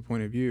 not have a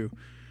point of view,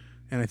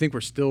 and I think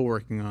we're still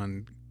working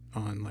on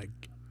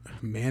like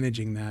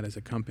managing that as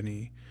a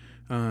company.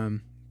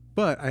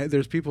 But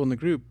there's people in the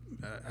group.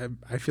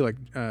 I feel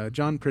like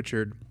John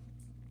Pritchard,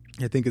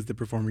 I think, is the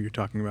performer you're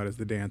talking about as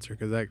the dancer,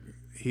 because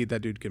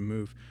that dude can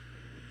move.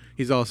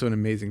 He's also an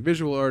amazing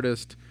visual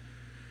artist,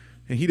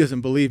 and he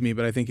doesn't believe me,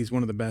 but I think he's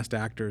one of the best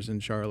actors in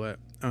Charlotte.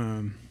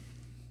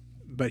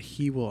 But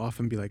he will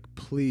often be like,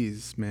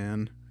 "Please,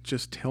 man,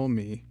 just tell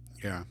me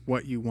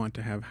what you want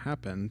to have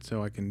happen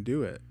so I can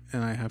do it."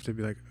 And I have to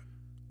be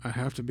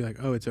like,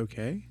 "Oh, it's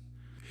okay."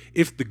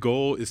 If the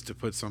goal is to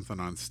put something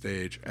on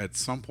stage, at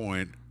some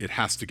point it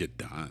has to get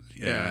done.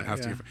 It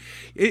has to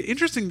get.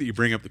 Interesting that you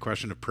bring up the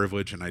question of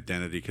privilege and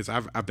identity, because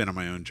I've been on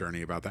my own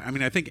journey about that. I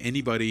mean, I think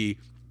anybody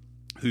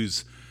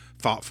who's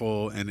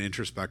thoughtful and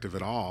introspective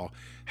at all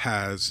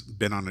has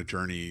been on a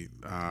journey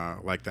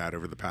like that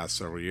over the past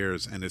several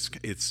years, and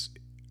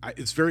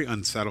it's very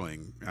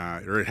unsettling,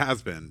 or it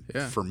has been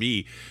for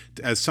me,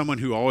 as someone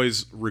who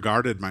always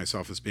regarded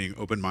myself as being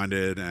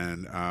open-minded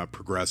and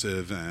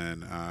progressive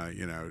and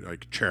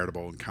like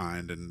charitable and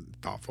kind and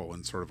thoughtful,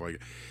 and sort of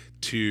like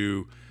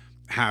to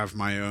have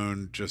my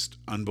own just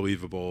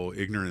unbelievable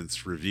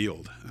ignorance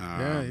revealed.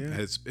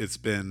 It's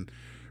been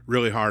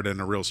really hard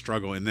and a real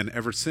struggle. And then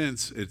ever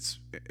since,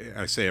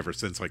 I say ever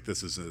since, like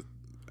this is an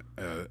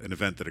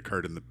event that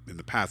occurred in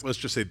the past. Let's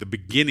just say the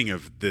beginning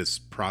of this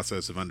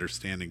process of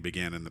understanding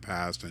began in the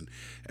past, and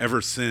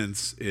ever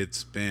since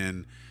it's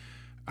been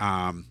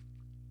a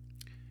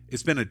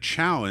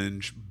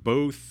challenge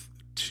both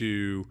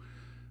to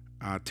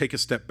take a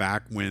step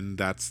back when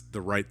that's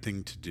the right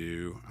thing to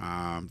do,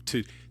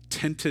 to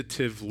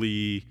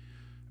tentatively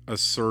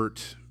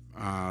assert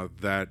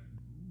that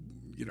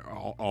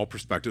all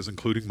perspectives,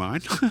 including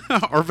mine,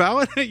 are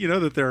valid.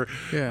 That they're,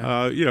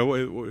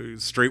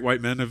 straight white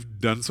men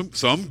have done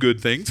some good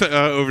things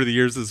over the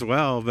years as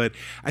well. But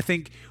I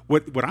think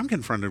what I'm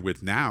confronted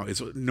with now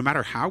is, no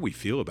matter how we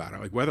feel about it,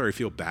 like whether I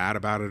feel bad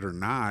about it or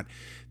not,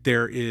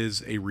 there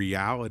is a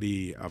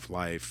reality of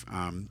life,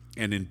 and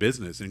in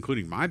business,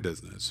 including my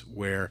business,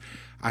 where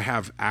I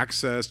have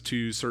access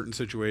to certain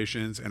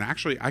situations, and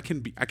actually I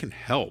can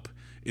help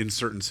in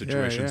certain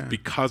situations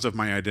because of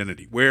my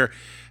identity.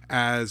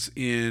 Whereas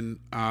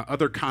in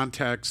other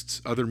contexts,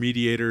 other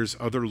mediators,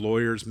 other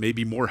lawyers may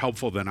be more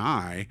helpful than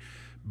I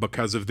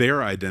because of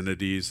their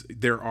identities.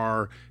 There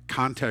are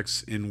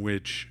contexts in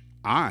which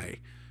I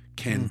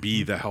can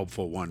be the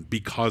helpful one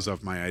because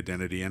of my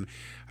identity. And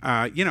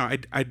I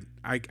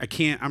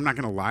can't, I'm not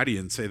going to lie to you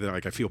and say that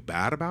like I feel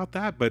bad about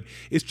that, but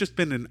it's just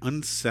been an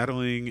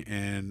unsettling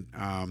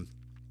and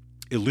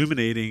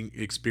illuminating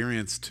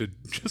experience to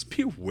just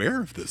be aware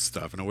of this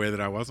stuff in a way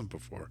that I wasn't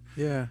before.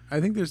 Yeah, I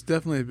think there's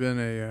definitely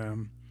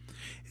been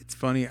it's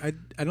funny, I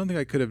don't think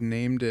I could have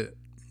named it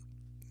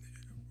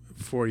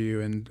for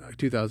you in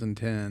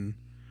 2010,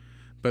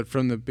 but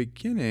from the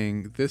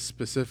beginning, this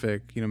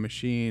specific,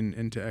 machine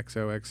into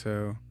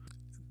XOXO,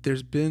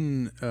 there's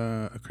been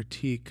a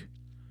critique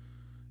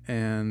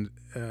and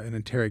an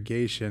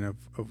interrogation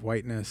of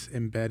whiteness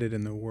embedded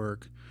in the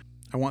work.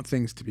 I want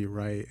things to be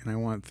right, and I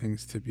want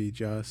things to be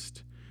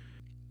just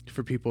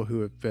for people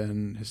who have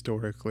been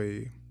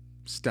historically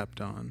stepped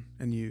on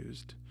and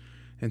used.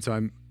 And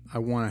so I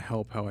want to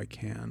help how I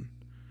can.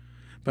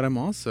 But I'm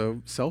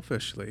also,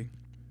 selfishly,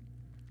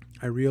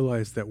 I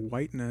realize that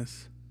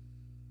whiteness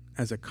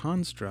as a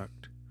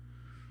construct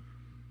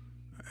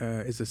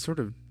is a sort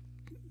of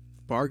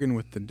bargain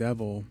with the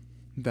devil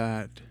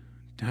that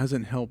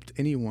hasn't helped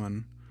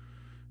anyone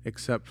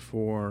except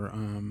for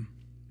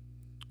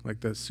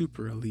like the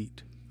super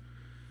elite.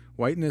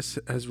 Whiteness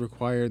has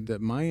required that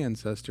my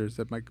ancestors,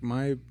 that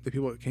the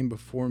people that came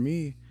before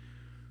me,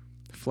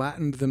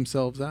 flattened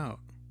themselves out.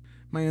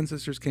 My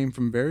ancestors came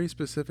from very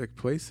specific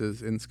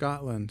places in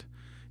Scotland,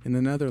 in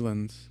the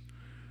Netherlands,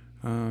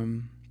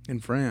 in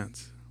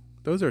France.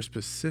 Those are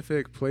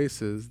specific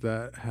places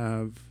that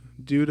have,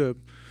 due to,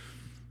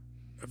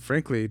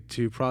 frankly,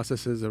 to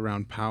processes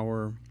around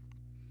power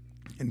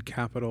and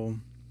capital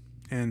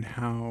and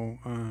how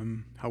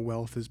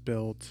wealth is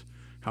built,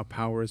 how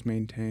power is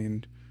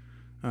maintained,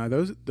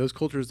 those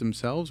cultures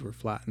themselves were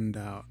flattened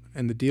out.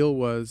 And the deal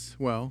was,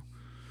 well,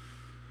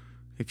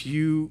 if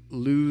you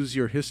lose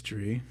your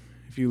history,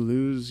 if you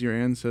lose your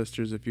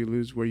ancestors, if you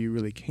lose where you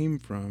really came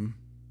from,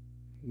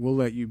 we'll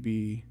let you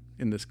be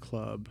in this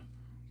club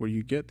where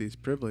you get these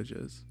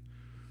privileges.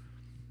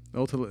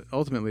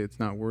 Ultimately, it's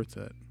not worth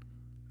it.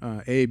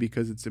 A,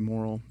 because it's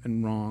immoral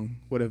and wrong,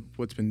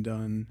 what's been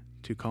done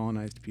to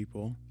colonized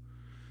people.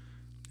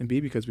 And B,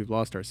 because we've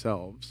lost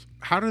ourselves.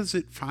 How does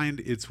it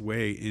find its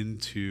way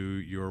into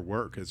your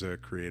work as a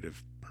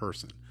creative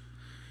person?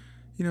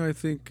 I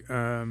think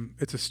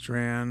it's a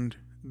strand.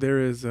 There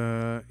is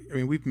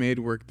we've made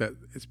work that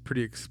is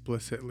pretty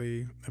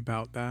explicitly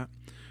about that.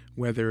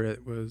 Whether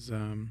it was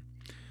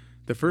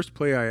the first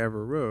play I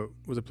ever wrote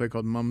was a play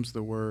called Mum's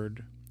the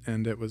Word,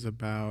 and it was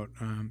about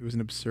it was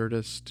an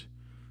absurdist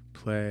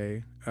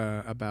play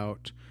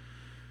about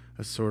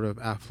a sort of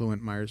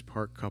affluent Myers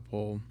Park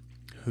couple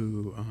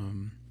who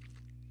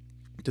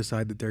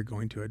decide that they're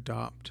going to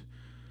adopt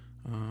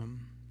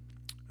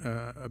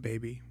a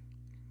baby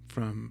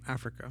from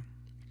Africa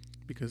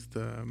because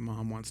the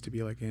mom wants to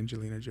be like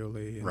Angelina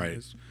Jolie and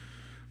Right.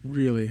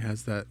 really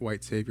has that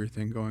white savior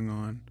thing going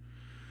on.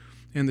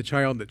 And the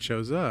child that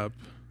shows up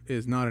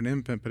is not an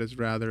infant, but is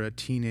rather a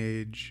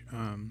teenage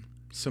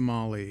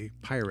Somali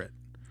pirate.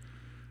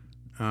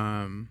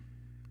 And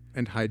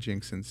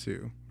hijinks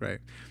ensue, right?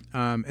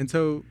 And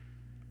so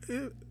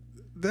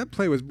that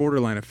play was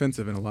borderline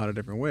offensive in a lot of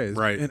different ways.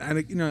 Right.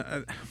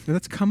 And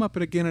that's come up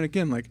again and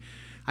again. Like,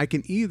 I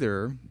can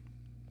either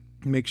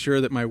make sure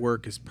that my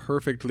work is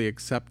perfectly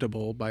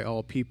acceptable by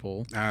all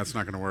people. It's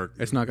not going to work.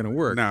 It's not going to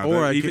work. No,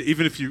 or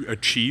even if you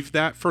achieve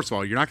that, first of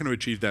all, you're not going to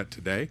achieve that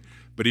today.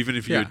 But even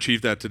if you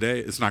achieve that today,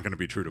 it's not going to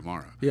be true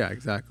tomorrow. Yeah,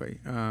 exactly.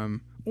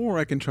 Or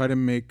I can try to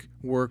make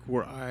work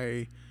where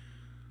I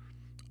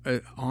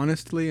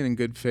honestly and in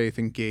good faith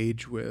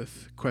engage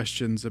with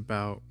questions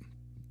about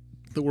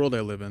the world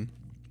I live in.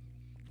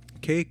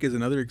 Cake is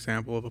another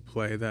example of a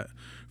play that,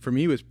 for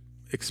me, was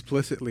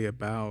explicitly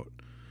about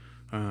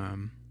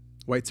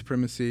white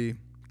supremacy,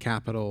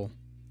 capital,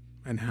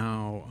 and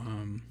how...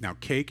 Now,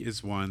 Cake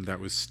is one that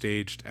was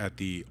staged at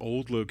the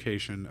old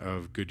location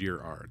of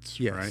Goodyear Arts,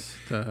 yes,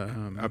 right?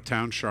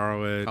 Uptown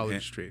Charlotte.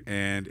 College Street.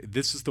 And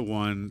this is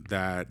one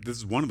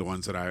of the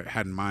ones that I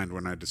had in mind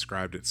when I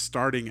described it,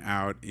 starting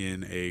out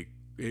in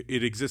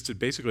it existed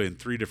basically in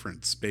 3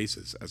 different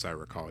spaces, as I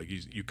recall.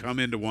 You come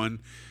into one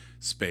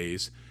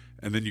space,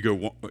 and then you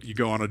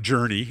go on a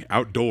journey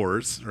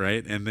outdoors,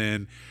 right? And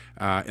then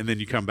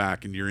you come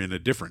back and you're in a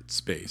different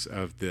space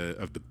of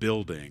the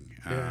building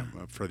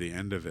for the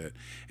end of it.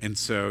 And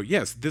so,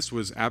 yes, this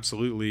was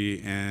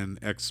absolutely an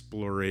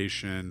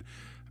exploration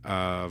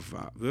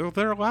of.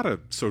 There are a lot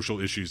of social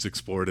issues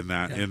explored in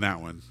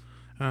that one.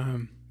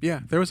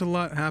 There was a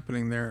lot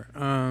happening there.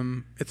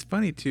 It's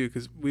funny too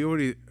because we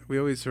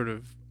always sort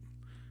of,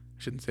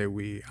 I shouldn't say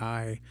we,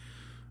 I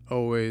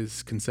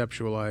always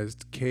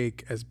conceptualized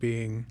Cake as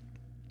being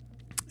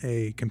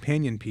a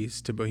companion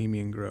piece to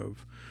Bohemian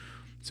Grove.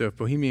 So if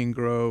Bohemian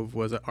Grove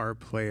was our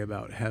play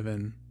about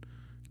heaven,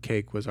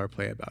 Cake was our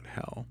play about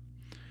hell.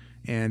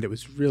 And it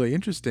was really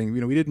interesting.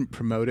 We didn't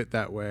promote it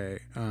that way,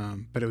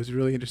 but it was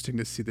really interesting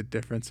to see the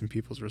difference in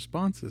people's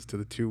responses to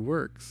the 2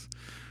 works.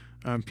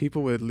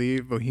 People would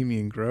leave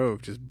Bohemian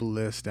Grove just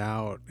blissed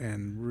out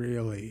and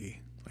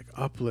really like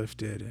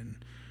uplifted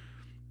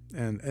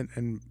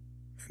and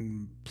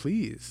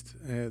pleased.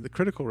 The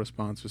critical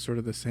response was sort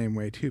of the same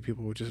way too.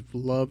 People would just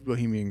love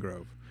Bohemian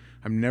Grove.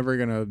 I'm never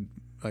gonna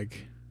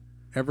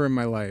ever in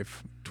my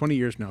life, 20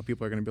 years now,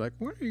 people are gonna be like,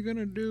 "When are you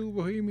gonna do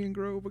Bohemian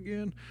Grove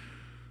again?"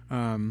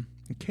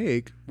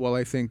 Cake, well,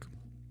 I think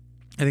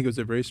it was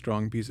a very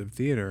strong piece of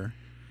theater,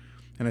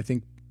 and I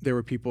think there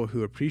were people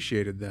who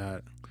appreciated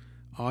that.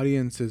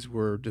 Audiences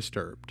were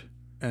disturbed,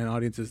 and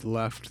audiences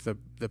left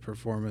the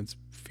performance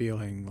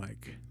feeling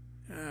like,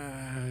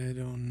 I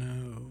don't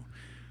know.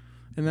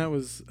 And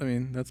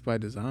that's by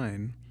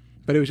design.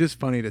 But it was just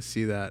funny to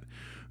see that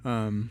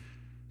and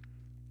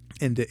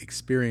to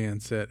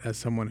experience it as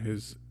someone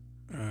who's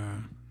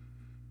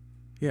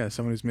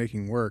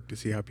making work, to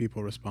see how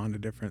people respond to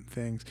different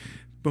things.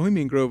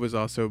 Bohemian Grove was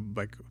also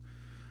like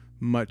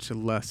much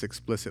less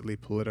explicitly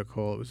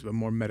political. It was a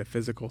more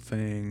metaphysical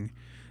thing.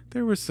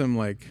 There was some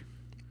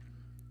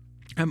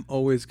I'm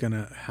always going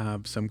to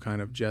have some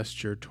kind of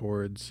gesture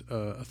towards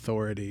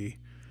authority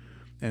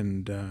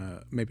and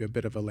maybe a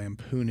bit of a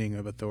lampooning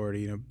of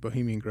authority.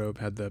 Bohemian Grove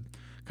had the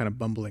kind of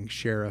bumbling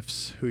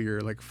sheriffs who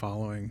you're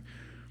following.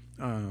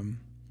 All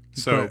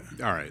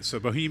right. So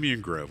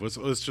Bohemian Grove.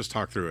 Let's just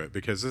talk through it,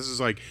 because this is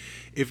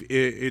if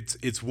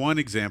it's one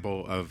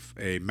example of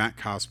a Matt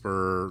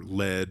Cosper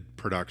led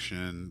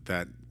production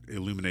that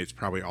illuminates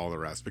probably all the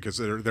rest, because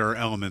there are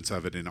elements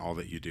of it in all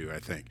that you do, I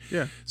think.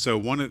 Yeah. So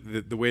one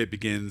of the way it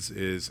begins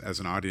is, as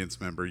an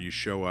audience member, you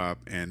show up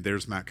and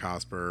there's Matt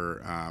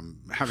Cosper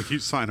having you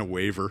sign a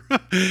waiver,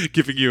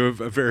 giving you a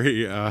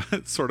very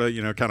sort of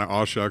kind of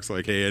aw shucks,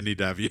 like, hey, I need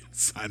to have you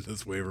sign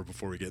this waiver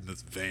before we get in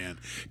this van,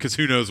 because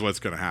who knows what's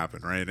going to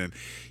happen, right? And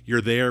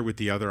you're there with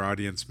the other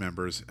audience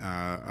members,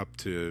 up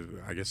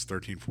to I guess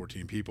 13,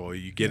 14 people.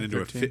 You get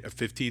into a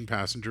 15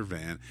 passenger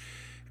van.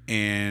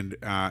 And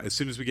as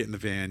soon as we get in the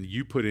van,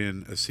 you put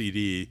in a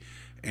CD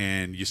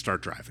and you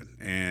start driving.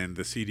 And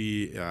the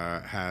CD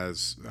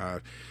has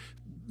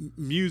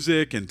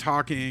music and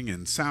talking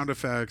and sound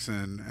effects,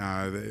 and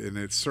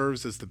it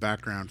serves as the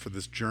background for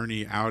this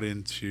journey out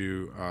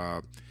into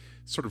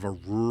sort of a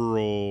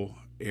rural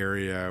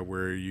area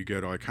where you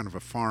go to kind of a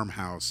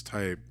farmhouse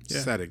type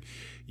setting.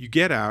 You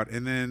get out,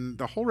 and then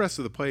the whole rest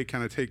of the play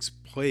kind of takes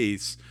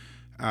place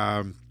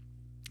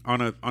on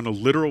a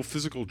literal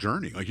physical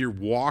journey. Like, you're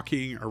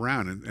walking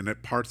around, and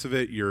at parts of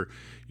it you're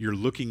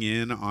looking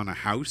in on a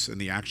house,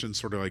 and the action's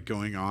sort of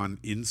going on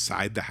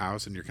inside the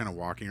house, and you're kind of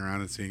walking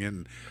around and seeing it.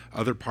 And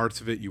other parts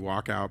of it, you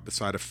walk out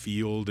beside a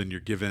field and you're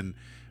given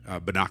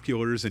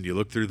binoculars, and you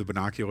look through the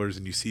binoculars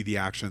and you see the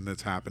action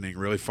that's happening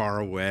really far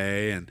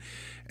away, and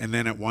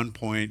then at one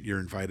point you're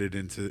invited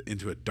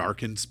into a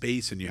darkened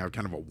space and you have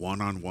kind of a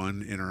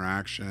one-on-one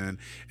interaction,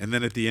 and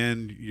then at the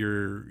end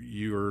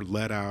you're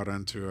led out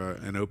onto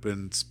an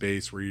open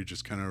space where you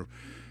just kind of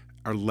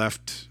are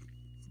left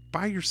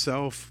by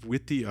yourself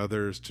with the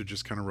others to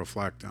just kind of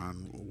reflect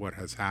on what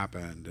has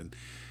happened.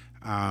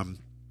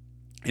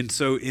 And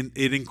so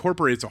it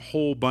incorporates a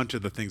whole bunch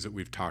of the things that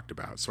we've talked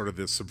about, sort of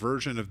the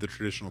subversion of the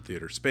traditional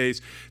theater space.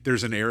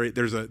 There's an area,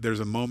 there's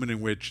a moment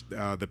in which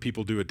the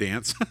people do a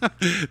dance,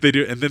 they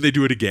do, and then they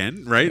do it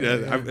again, right?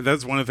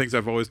 That's one of the things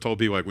I've always told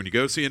people, like when you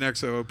go see an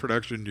XO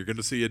production, you're going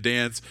to see a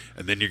dance,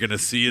 and then you're going to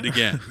see it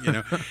again,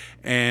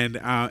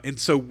 and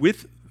so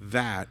with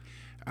that.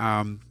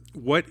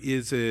 What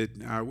is it?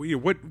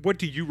 What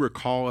do you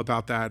recall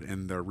about that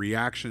and the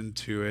reaction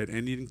to it,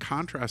 and in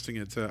contrasting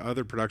it to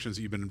other productions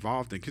that you've been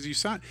involved in? Because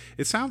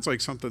it sounds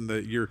like something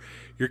that you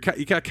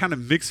got kind of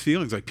mixed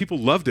feelings. Like people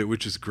loved it,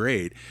 which is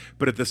great,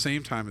 but at the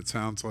same time, it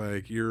sounds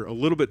like you're a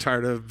little bit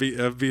tired of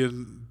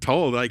being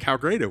told like how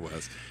great it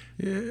was.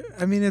 Yeah,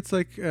 I mean, it's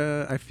like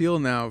I feel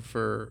now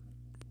for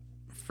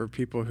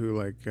people who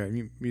like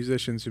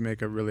musicians who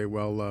make a really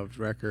well loved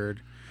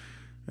record.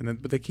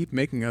 But they keep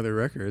making other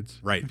records,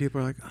 right? And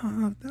people are like,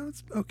 "Oh,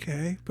 that's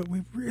okay," but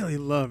we really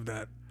love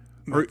that.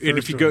 And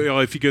if you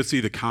go see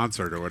the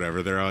concert or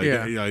whatever, they're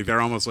like,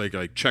 they're almost like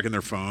checking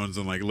their phones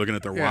and like looking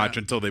at their watch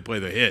until they play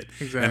the hit,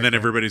 and then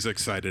everybody's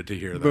excited to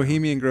hear that.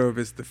 Bohemian Grove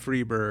is the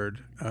Freebird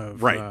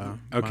of my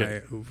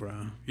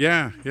oeuvre.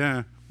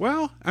 Yeah.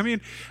 Well, I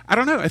mean, I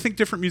don't know. I think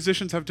different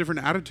musicians have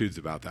different attitudes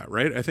about that,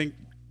 right? I think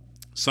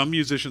some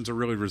musicians are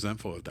really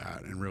resentful of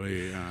that and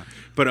really,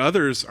 but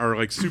others are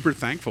like super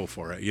thankful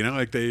for it.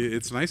 Like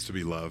it's nice to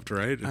be loved,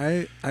 right?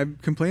 I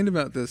complained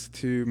about this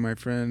to my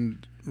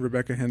friend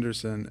Rebecca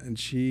Henderson, and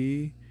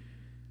she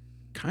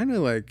kind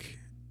of like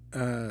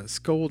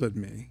scolded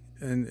me.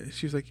 And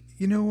she was like,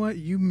 "You know what?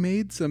 You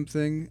made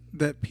something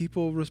that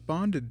people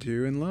responded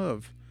to and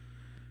love.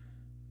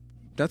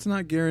 That's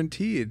not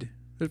guaranteed.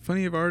 There's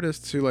plenty of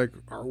artists who like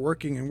are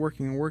working and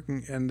working and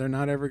working, and they're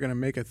not ever going to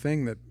make a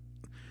thing that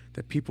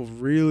people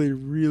really,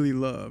 really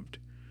loved."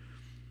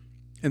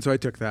 And so I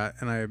took that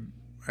and I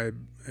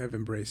have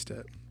embraced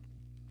it.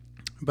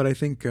 But I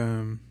think,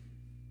 I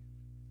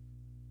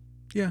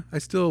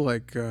still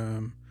like,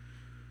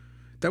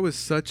 that was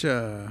such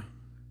an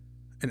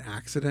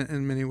accident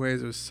in many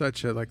ways. It was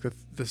such a, like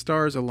the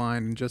stars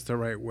aligned in just the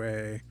right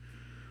way.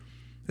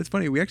 It's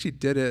funny, we actually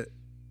did it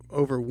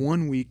over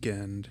one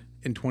weekend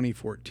in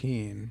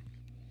 2014.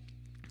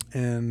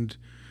 And,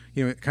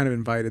 it kind of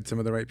invited some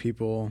of the right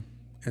people.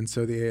 And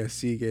so the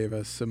ASC gave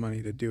us some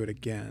money to do it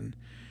again.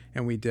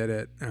 And we did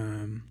it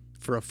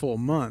for a full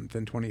month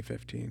in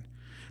 2015.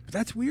 But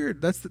that's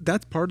weird.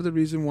 That's part of the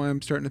reason why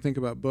I'm starting to think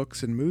about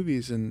books and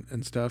movies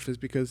and stuff, is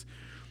because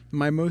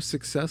my most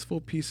successful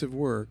piece of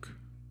work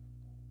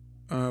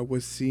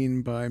was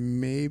seen by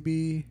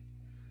maybe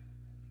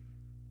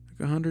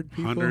like 100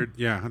 people.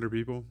 100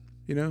 people.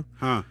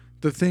 Huh.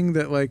 The thing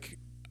that like,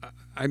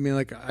 I mean,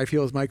 like, I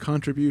feel is my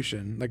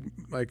contribution.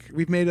 Like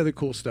we've made other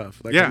cool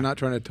stuff. Like, I'm not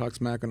trying to talk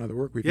smack on other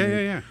work we've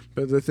made. Yeah.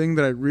 But the thing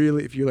that I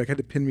really, if you like had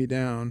to pin me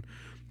down,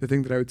 the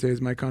thing that I would say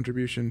is my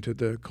contribution to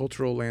the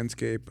cultural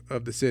landscape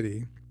of the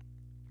city,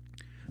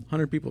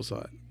 100 people saw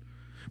it.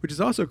 Which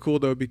is also cool,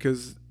 though,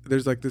 because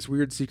there's like this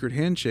weird secret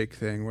handshake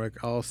thing where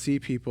like, I'll see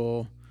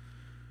people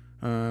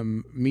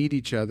meet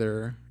each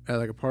other at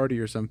like a party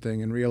or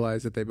something and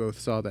realize that they both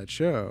saw that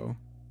show,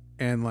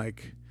 and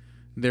like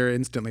they're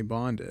instantly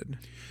bonded.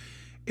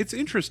 It's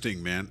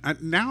interesting, man.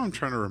 Now I'm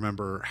trying to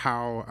remember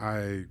how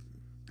I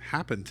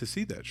happened to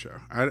see that show.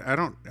 I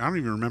don't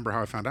even remember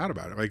how I found out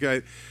about it.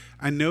 Like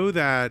I know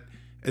that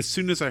as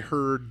soon as I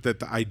heard that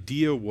the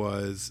idea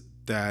was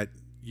that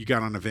you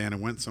got on a van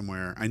and went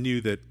somewhere, I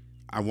knew that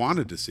I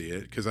wanted to see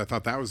it because I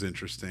thought that was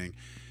interesting.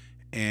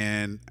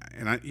 And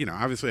I,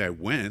 obviously I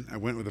went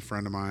with a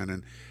friend of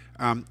mine,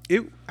 and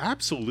it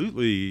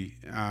absolutely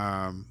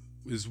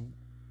is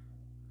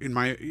in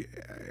my.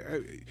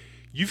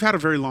 You've had a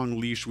very long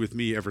leash with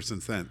me ever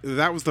since then.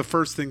 That was the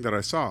first thing that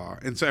I saw,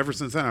 and so ever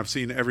since then, I've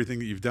seen everything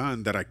that you've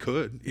done that I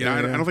could.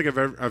 I don't think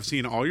I've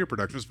seen all your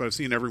productions, but I've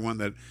seen everyone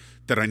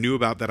that I knew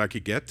about that I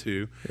could get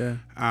to.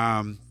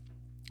 Yeah.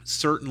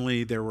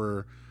 Certainly, there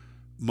were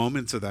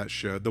moments of that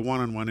show. The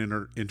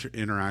one-on-one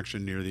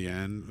interaction near the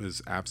end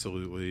was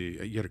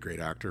absolutely. You had a great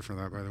actor for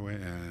that, by the way,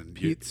 and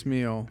Pete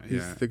Smeal.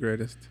 He's the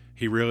greatest.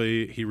 He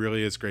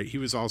really is great. He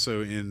was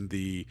also in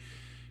the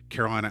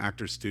Carolina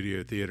Actors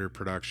Studio Theater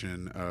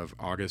production of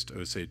August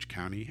Osage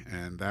County,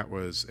 and that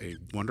was a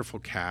wonderful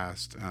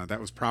cast. That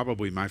was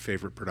probably my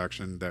favorite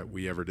production that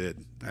we ever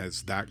did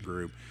as that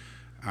group,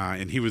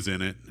 and he was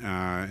in it,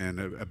 and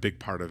a big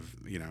part of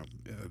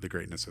the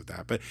greatness of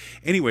that. But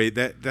anyway,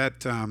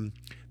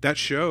 that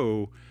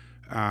show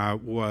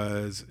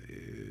was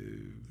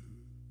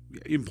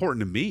important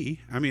to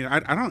me. I mean,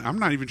 I'm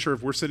not even sure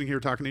if we're sitting here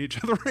talking to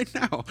each other right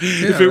now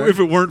Yeah, if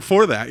it weren't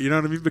for that, you know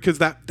what I mean? Because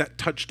that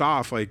touched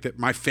off like that,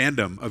 my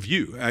fandom of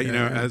you,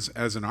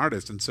 as an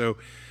artist. And so,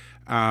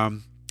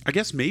 I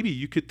guess maybe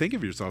you could think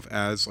of yourself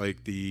as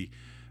like the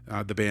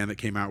band that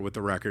came out with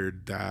the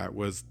record that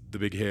was the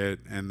big hit.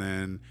 And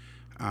then,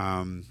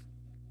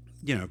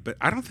 but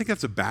I don't think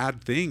that's a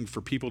bad thing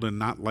for people to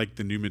not like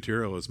the new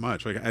material as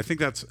much. Like, I think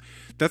that's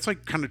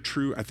like kind of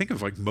true. I think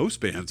of like most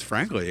bands,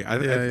 frankly.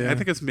 I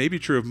think it's maybe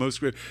true of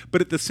most,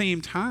 but at the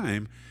same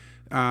time,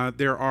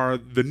 there are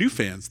the new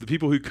fans, the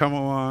people who come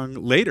along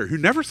later who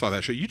never saw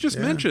that show. You just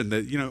mentioned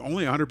that,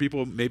 only 100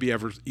 people maybe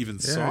ever even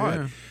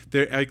saw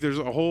it. There's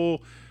a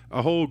whole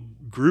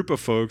group of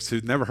folks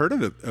who've never heard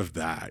of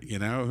that,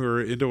 who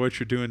are into what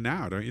you're doing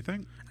now, don't you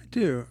think? I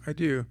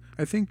do.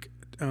 I think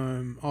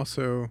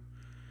also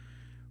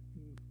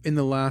in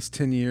the last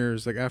 10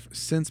 years, like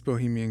since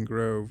Bohemian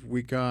Grove,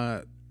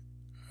 I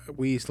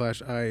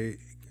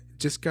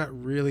just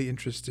got really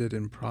interested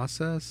in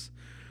process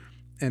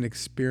and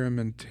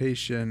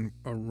experimentation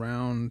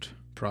around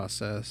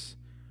process.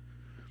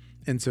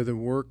 And so the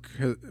work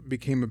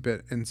became a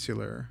bit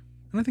insular.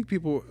 And I think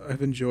people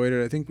have enjoyed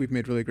it. I think we've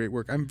made really great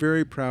work. I'm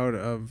very proud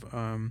of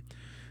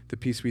the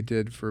piece we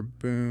did for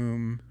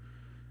Boom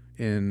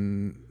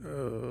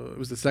it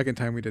was the second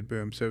time we did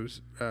Boom. So it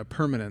was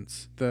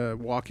Permanence, the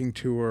walking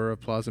tour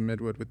of Plaza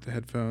Midwood with the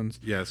headphones.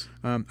 Yes.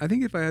 I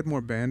think if I had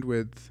more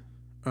bandwidth,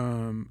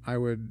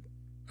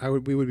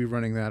 we would be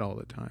running that all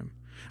the time.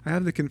 I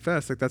have to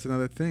confess, like that's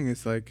another thing.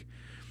 It's like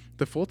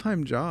the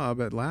full-time job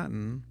at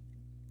Latin,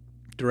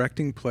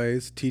 directing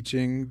plays,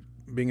 teaching,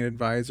 being an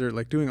advisor,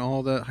 like doing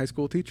all the high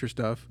school teacher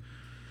stuff.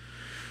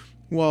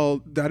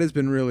 Well, that has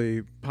been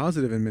really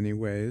positive in many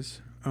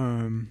ways.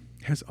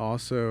 Has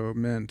also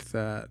meant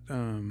that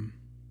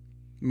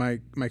my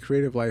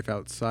creative life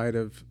outside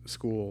of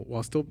school,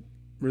 while still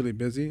really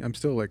busy, I'm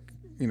still like,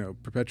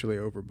 perpetually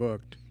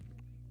overbooked.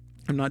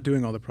 I'm not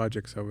doing all the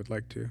projects I would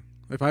like to.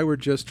 If I were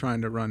just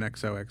trying to run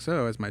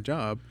XOXO as my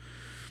job,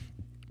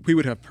 we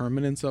would have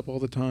Permanence up all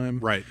the time.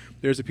 Right.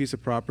 There's a piece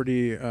of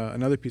property,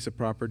 another piece of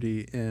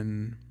property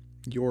in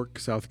York,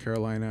 South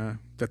Carolina,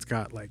 that's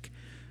got like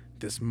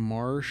this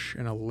marsh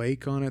and a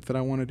lake on it that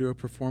I want to do a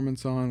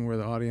performance on, where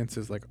the audience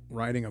is like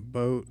riding a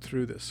boat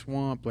through the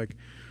swamp. Like,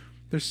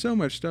 there's so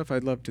much stuff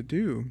I'd love to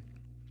do,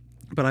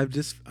 but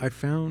I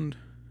found,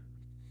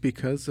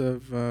 because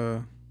of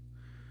the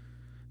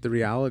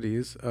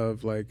realities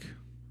of like,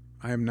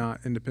 I am not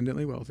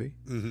independently wealthy,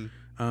 and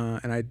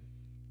I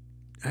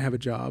have a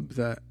job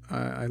that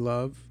I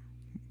love,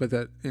 but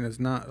that is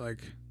not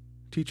like,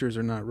 teachers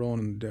are not rolling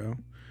in the dough.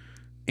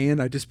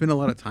 And I just spend a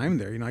lot of time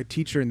there. I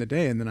teach during the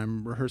day, and then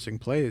I'm rehearsing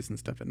plays and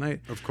stuff at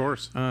night. Of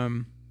course.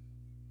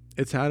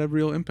 It's had a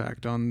real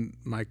impact on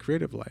my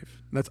creative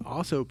life. That's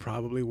also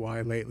probably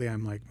why lately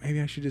I'm like, maybe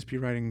I should just be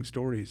writing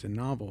stories and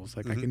novels.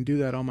 Like, I can do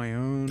that on my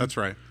own. That's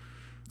right.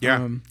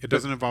 Yeah, it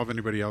doesn't involve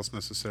anybody else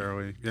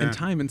necessarily. Yeah. And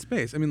time and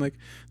space. I mean, like,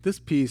 this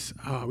piece,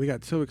 we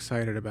got so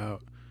excited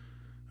about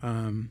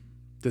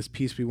this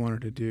piece we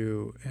wanted to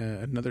do,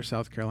 another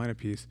South Carolina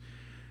piece.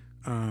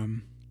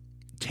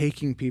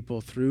 Taking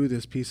people through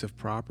this piece of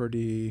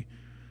property,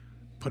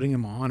 putting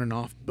them on and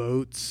off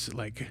boats,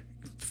 like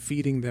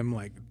feeding them,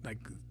 like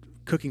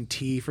cooking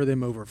tea for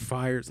them over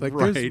fires. Like,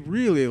 right. There's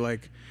really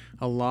like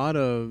a lot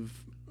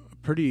of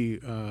pretty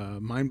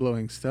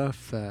mind-blowing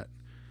stuff that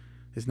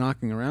is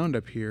knocking around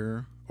up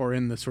here, or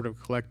in the sort of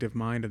collective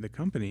mind of the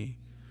company,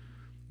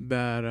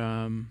 that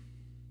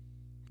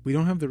we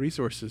don't have the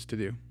resources to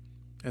do.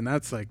 And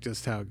that's like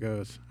just how it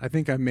goes. I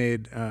think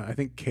I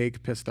think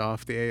Cake pissed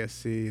off the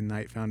ASC and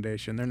Knight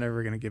Foundation. They're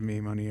never going to give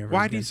me money ever.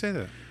 Why do you say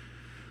that?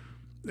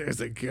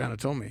 They kind of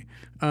told me.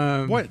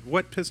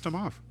 What pissed them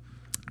off?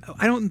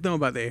 I don't know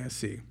about the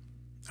ASC.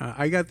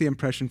 I got the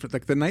impression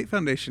like the Knight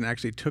Foundation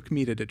actually took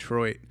me to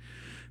Detroit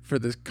for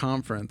this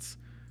conference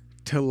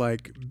to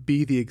like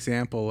be the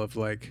example of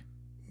like,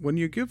 when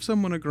you give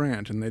someone a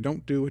grant and they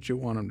don't do what you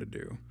want them to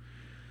do.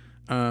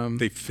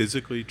 They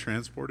physically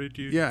transported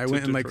you? Yeah, I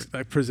went and Detroit?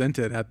 I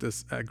presented at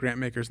this Grant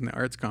Makers in the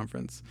Arts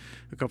conference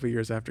a couple of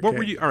years after. What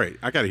were you? All right,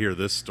 I got to hear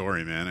this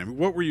story, man. I mean,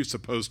 what were you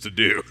supposed to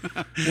do?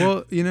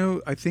 Well,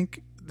 I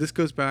think this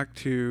goes back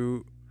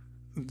to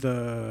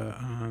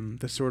the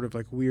sort of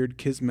like weird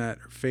kismet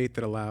or fate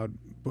that allowed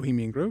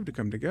Bohemian Grove to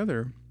come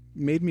together.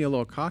 Made me a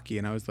little cocky,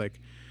 and I was like,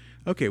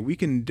 okay, we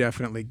can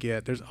definitely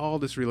there's all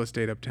this real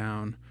estate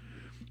uptown.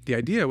 The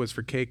idea was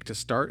for Cake to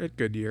start at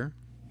Goodyear.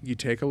 You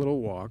take a little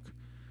walk,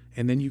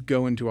 and then you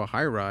go into a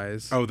high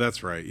rise. Oh,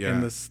 that's right. Yeah.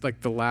 And this,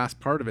 like, the last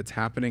part of it's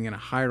happening in a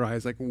high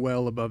rise, like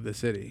well above the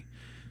city,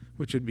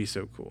 which would be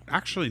so cool.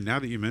 Actually, now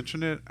that you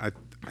mention it, I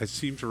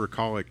seem to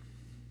recall like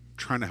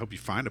trying to help you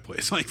find a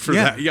place like for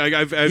that. Yeah.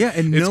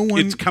 And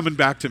it's coming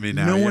back to me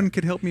now. No one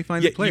could help me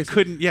find a place. You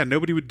couldn't. Yeah.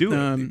 Nobody would do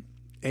it.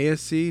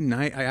 ASC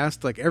night. I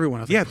asked like everyone.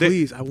 I was Yeah, like,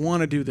 please, I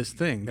want to do this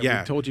thing that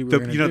we told you we were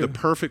going to do. The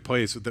perfect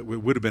place that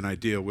would have been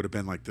ideal would have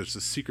been like there's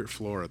a secret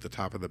floor at the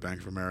top of the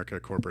Bank of America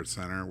Corporate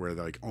Center where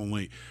like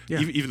only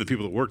even the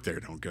people that work there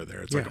don't go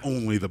there. It's like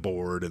only the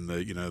board and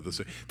the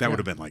that would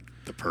have been like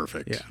the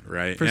perfect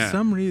right. For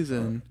some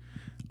reason,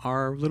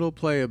 our little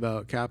play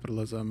about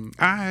capitalism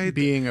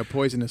being a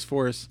poisonous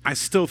force. I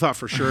still thought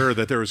for sure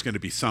that there was going to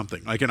be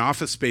something like an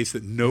office space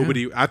that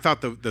nobody. I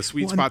thought the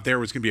sweet spot there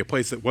was going to be a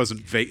place that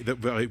wasn't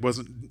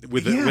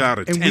without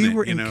a tenant. And we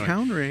were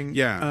encountering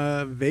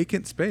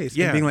vacant space.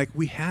 And being like,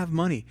 we have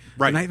money.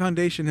 Right. The Knight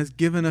Foundation has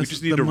given us. We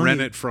just need to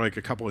rent it for like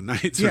a couple of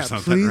nights or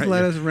something. Please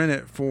let us rent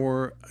it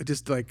for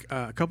just like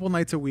a couple of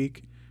nights a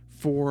week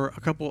for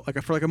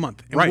a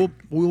month. And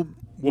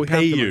we'll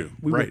pay you.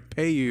 We will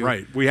pay you.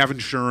 Right. We have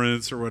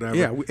insurance or whatever.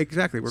 Yeah,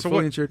 exactly. We're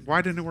fully insured.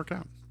 Why didn't it work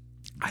out?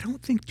 I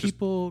don't think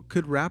people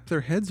could wrap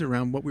their heads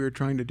around what we were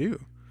trying to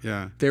do.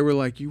 Yeah. They were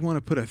like, you want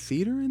to put a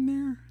theater in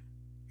there?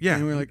 Yeah.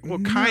 And we were like, well,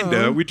 no. kind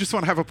of. We just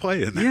want to have a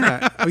play in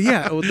there.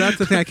 Yeah. Well, that's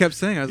the thing I kept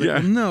saying. I was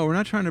like, well, no, we're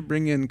not trying to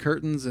bring in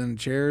curtains and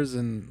chairs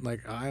and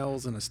like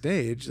aisles and a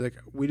stage. Like,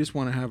 we just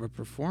want to have a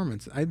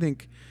performance. I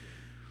think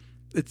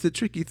it's a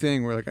tricky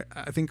thing where like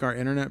I think our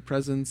internet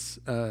presence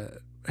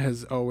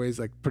has always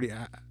like pretty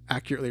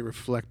accurately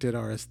reflected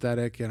our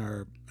aesthetic and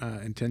our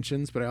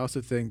intentions, but I also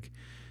think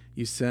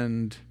you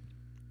send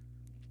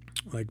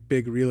like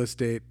big real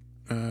estate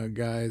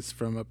guys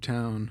from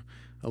uptown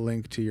a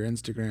link to your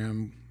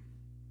Instagram,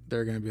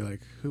 they're going to be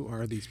like, who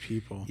are these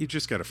people? You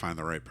just got to find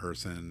the right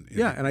person.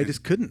 And I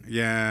just couldn't.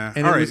 Yeah.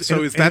 And all right.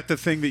 So is that the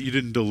thing that you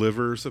didn't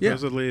deliver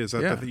supposedly? Is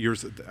that the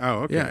yours?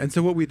 Oh, okay. Yeah. And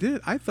so what we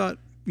did, I thought,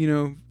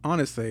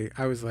 honestly,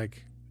 I was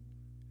like,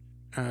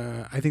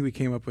 I think we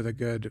came up with a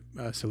good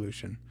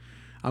solution.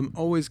 I'm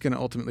always going to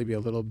ultimately be a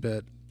little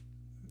bit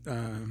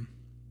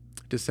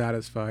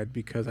dissatisfied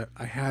because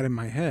I had in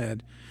my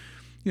head,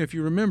 if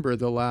you remember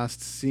the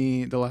last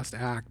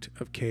act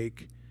of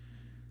Cake,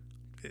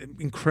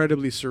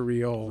 incredibly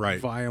surreal,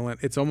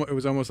 violent. It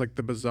was almost like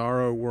the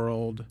Bizarro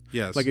world.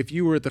 Yes. Like if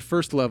you were at the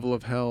first level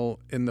of hell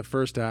in the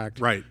first act,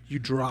 you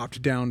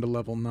dropped down to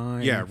level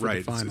 9. Yeah, for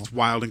the final. It's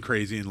wild and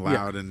crazy and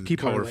loud and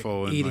people colorful are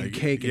like and eating like,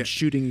 cake and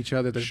shooting each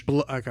other. There's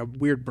like a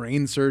weird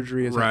brain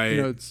surgery.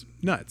 It's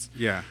nuts.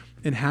 Yeah.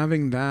 And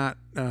having that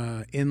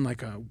in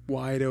like a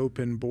wide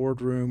open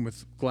boardroom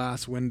with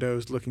glass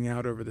windows looking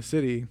out over the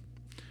city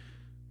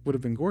would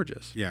have been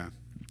gorgeous. Yeah.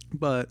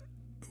 But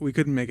we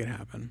couldn't make it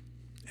happen.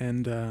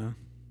 And and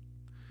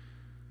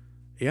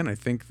I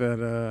think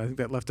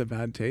that left a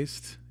bad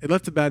taste. It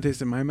left a bad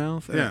taste in my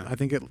mouth. Yeah. I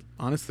think it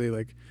honestly,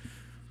 like,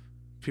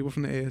 people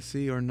from the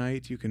ASC or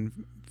Knight, you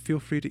can feel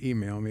free to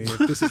email me if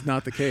this is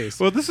not the case.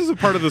 Well, this is a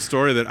part of the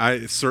story that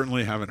I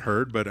certainly haven't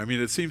heard, but I mean,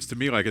 it seems to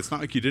me like it's not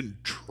like you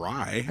didn't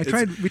try.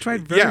 We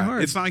tried very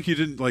hard. It's not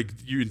like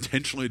you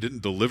intentionally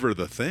didn't deliver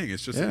the thing.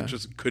 It's just it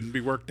just couldn't be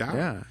worked out.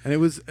 Yeah, and it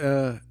was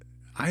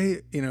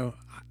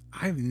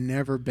I've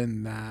never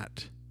been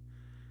that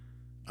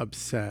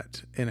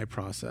upset in a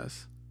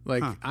process.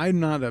 Like I'm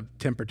not a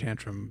temper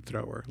tantrum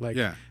thrower. Like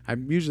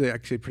I'm usually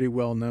actually pretty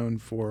well known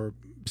for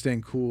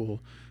staying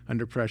cool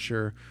under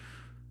pressure.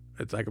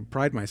 It's like I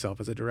pride myself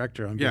as a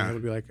director on being able to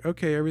be like,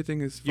 okay,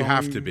 everything is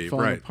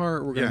falling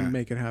apart. We're going to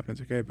make it happen.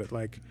 It's okay. But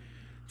like,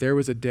 there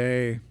was a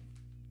day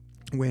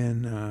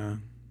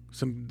when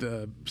some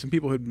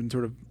people who had been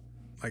sort of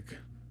like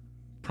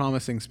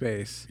promising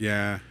space.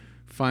 Yeah.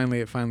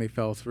 It finally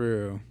fell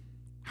through.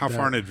 How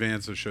far in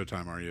advance of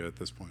showtime are you at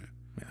this point?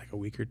 Like a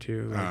week or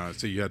two.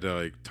 So you had to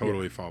like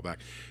totally fall back.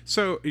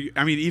 So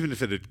I mean, even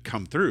if it had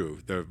come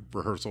through, the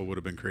rehearsal would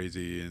have been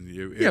crazy, and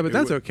but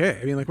that's okay.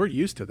 I mean, like we're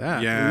used to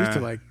that. Yeah. We're used to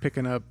like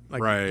picking up,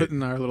 like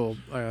putting our little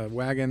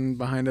wagon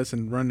behiund us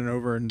and running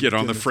over and get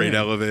on the freight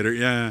elevator.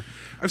 Yeah.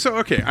 So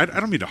okay, I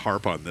don't mean to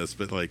harp on this,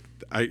 but like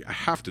I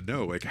have to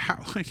know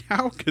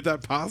how could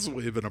that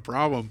possibly have been a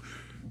problem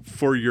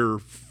for your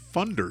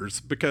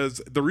funders?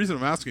 Because the reason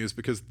I'm asking is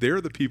because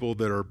they're the people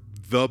that are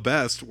the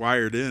best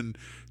wired in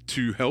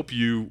to help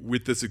you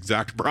with this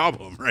exact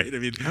problem, right? I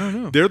mean, I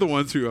don't know. They're the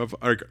ones who have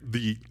like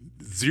the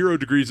 0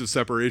 degrees of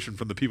separation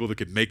from the people that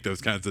could make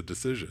those kinds of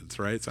decisions,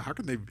 right? So how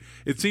can they?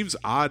 It seems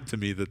odd to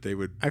me that they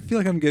would. I feel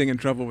like I'm getting in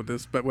trouble with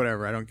this, but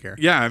whatever. I don't care.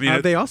 Yeah, I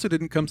mean, they also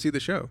didn't come see the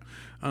show.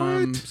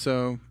 What?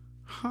 So,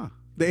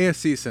 the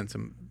ASC sent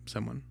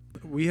someone.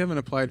 We haven't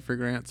applied for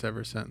grants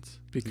ever since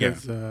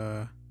because,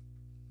 I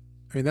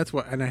mean, that's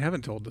what. And I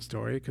haven't told the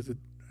story because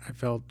I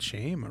felt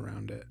shame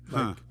around it.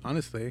 Like,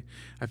 honestly,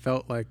 I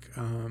felt like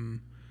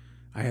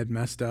I had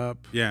messed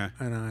up. Yeah.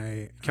 And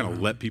I kind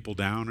of let people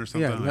down or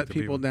something. Yeah, let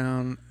people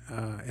down.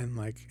 And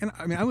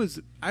I mean,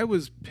 I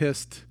was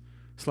pissed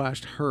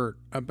 / hurt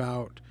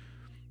about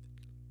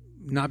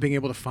not being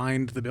able to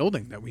find the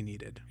building that we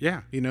needed.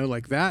 Yeah.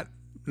 Like that,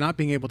 not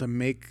being able to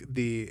make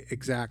the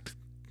exact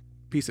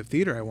piece of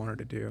theater I wanted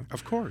to do.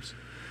 Of course.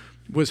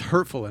 Was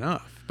hurtful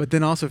enough. But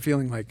then also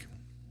feeling like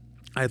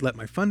I had let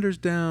my funders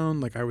down.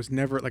 Like I was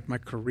never, like my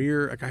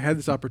career, like I had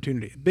this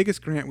opportunity,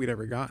 biggest grant we'd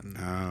ever gotten.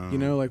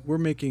 Oh. Like we're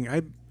making,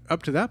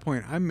 up to that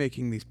point, I'm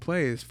making these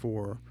plays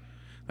for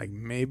like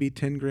maybe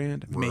 10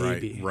 grand,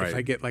 maybe. Right. If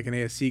I get like an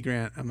ASC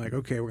grant, I'm like,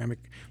 okay, we're gonna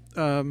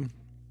make.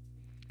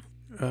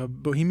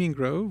 Bohemian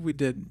Grove, we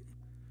did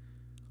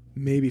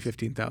maybe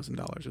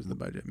 $15,000 was the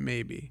budget,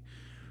 maybe,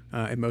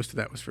 and most of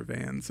that was for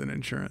vans and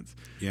insurance.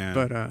 Yeah.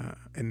 But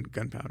and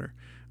gunpowder.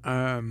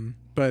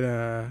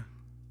 But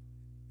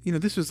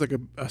this was like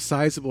a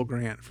sizable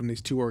grant from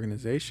these two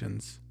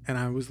organizations. And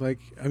I was like,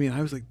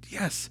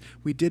 yes,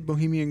 we did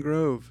Bohemian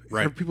Grove.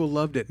 Right. People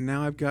loved it. And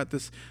now I've got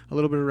a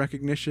little bit of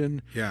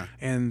recognition. Yeah.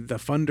 And the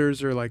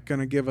funders are like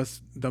going to give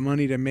us the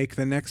money to make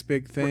the next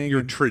big thing.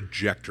 Your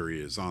trajectory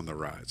is on the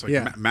rise. Like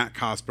Yeah. Matt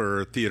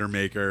Cosper, theater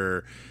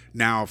maker.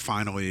 Now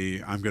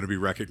finally, I'm going to be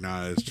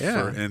recognized.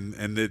 Yeah.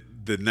 And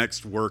the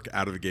next work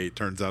out of the gate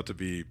turns out to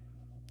be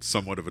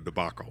somewhat of a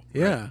debacle.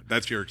 Yeah. Right?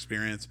 That's your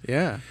experience.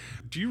 Yeah.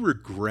 Do you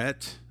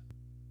regret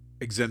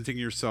exempting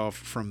yourself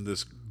from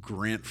this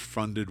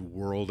grant-funded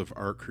world of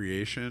art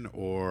creation,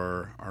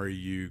 or are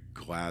you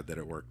glad that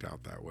it worked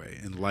out that way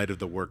in light of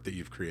the work that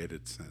you've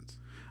created since?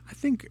 I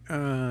think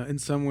in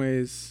some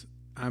ways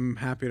I'm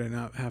happy to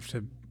not have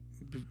to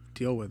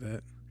deal with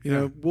it. You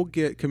know, we'll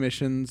get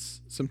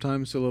commissions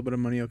sometimes, so a little bit of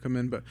money will come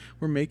in, but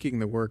we're making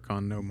the work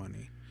on no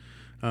money.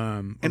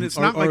 And it's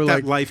not like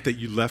that life that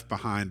you left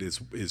behind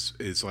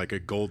is like a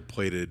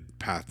gold-plated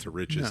path to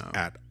riches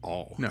at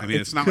all. No, I mean,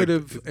 it's not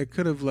it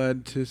could have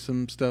led to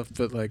some stuff,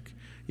 but like,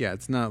 yeah,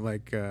 it's not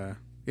like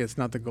it's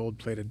not the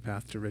gold-plated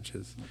path to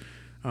riches.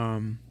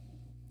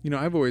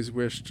 I've always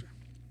wished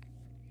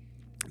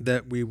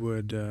that we'd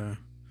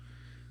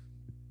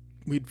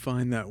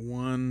find that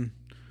one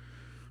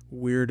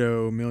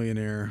weirdo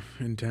millionaire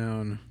in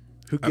town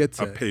who gets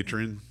a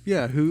patron.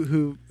 Yeah,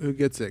 who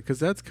gets it, because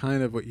that's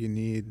kind of what you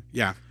need.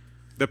 Yeah.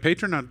 The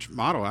patronage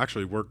model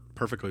actually worked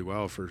perfectly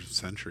well for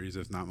centuries,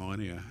 if not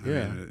millennia. I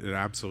mean, it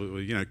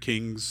absolutely,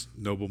 kings,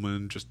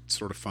 noblemen just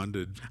sort of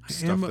funded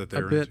stuff that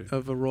they were into. I am a bit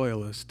of a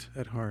royalist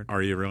at heart.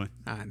 Are you really?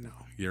 No.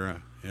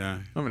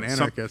 I'm an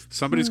anarchist.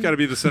 Somebody's got to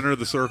be the center of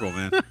the circle,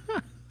 man.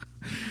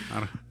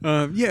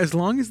 As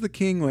long as the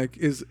king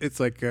it's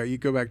like you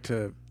go back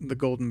to the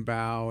Golden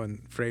Bough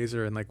and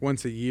Fraser, and like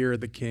once a year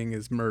the king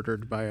is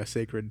murdered by a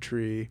sacred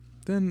tree,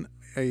 then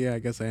I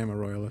guess I am a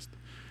royalist.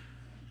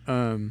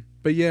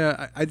 But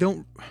yeah, I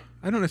don't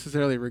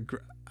necessarily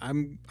regret.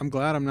 I'm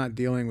glad I'm not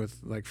dealing with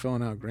like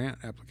filling out grant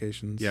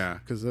applications. Yeah,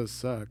 because those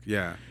suck.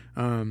 Yeah.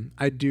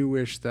 I do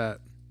wish that,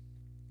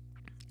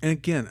 and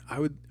again,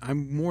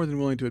 I'm more than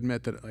willing to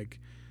admit that like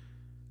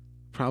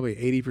probably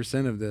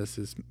 80% of this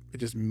is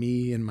just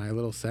me and my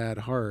little sad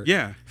heart.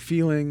 Yeah.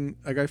 Feeling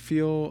like I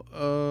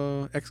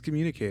feel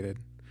excommunicated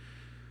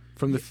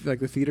from the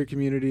theater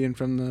community and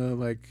from the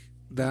like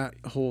that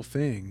whole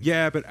thing.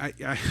 Yeah, but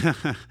I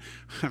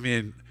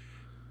mean,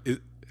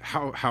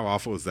 how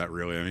awful is that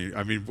really?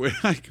 I mean,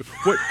 like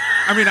what?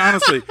 I mean,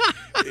 honestly,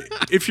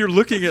 if you're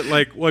looking at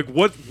like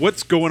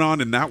what's going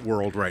on in that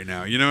world right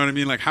now, you know what I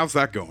mean? Like, how's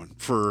that going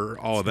for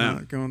all of them?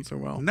 Not going so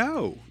well.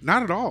 No,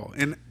 not at all.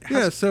 And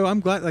so I'm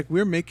glad. Like,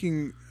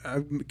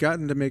 I've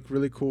gotten to make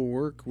really cool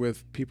work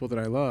with people that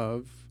I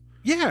love.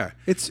 Yeah,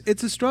 it's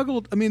a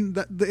struggle. I mean,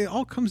 it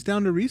all comes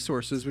down to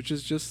resources, which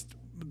is just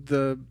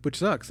which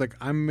sucks. Like,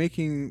 I'm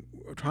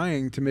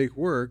trying to make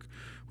work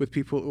with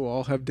people who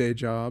all have day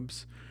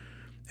jobs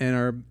and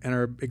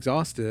are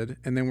exhausted,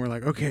 and then we're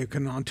like, okay,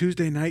 on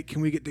Tuesday night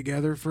can we get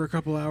together for a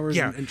couple hours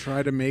and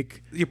try to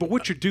make... Yeah, but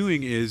what you're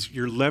doing is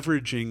you're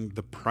leveraging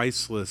the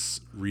priceless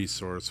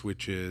resource,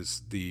 which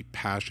is the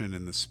passion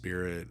and the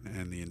spirit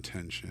and the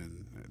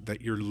intention,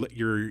 that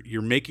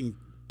you're making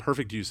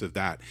perfect use of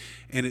that.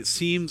 And it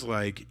seems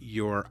like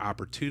your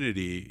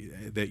opportunity,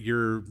 that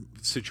you're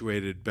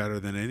situated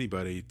better than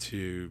anybody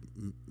to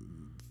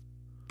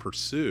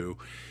pursue,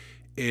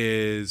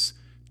 is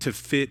to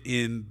fit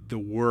in the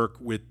work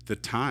with the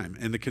time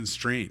and the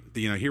constraint.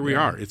 Here we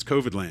are. It's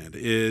COVID land.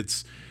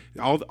 It's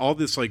all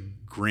this like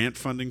grant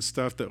funding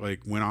stuff that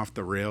like went off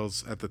the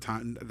rails at the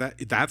time.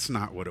 That's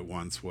not what it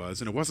once was,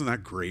 and it wasn't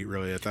that great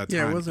really at that time.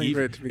 Yeah, it wasn't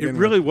great to begin with. It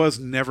really was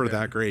never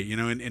that great,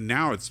 and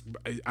now it's,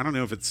 I don't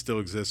know if it still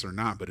exists or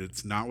not, but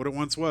it's not what it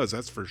once was.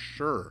 That's for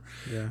sure.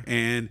 Yeah.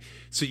 And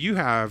so you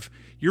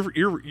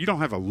don't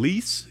have a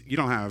lease, you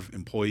don't have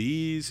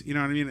employees, you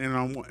know what I mean?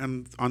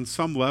 And on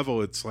some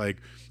level, it's like,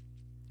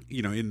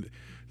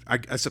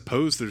 I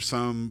suppose there's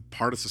some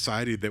part of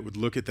society that would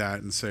look at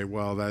that and say,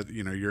 well, that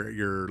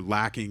you're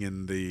lacking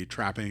in the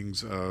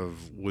trappings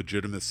of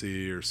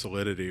legitimacy or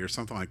solidity or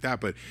something like that.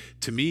 But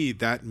to me,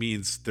 that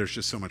means there's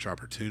just so much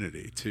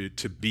opportunity to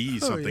be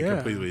something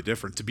completely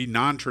different, to be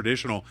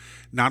non-traditional,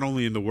 not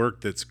only in the work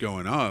that's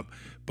going up,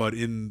 but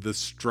in the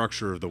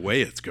structure of the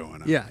way it's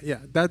going up. Yeah,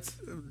 that's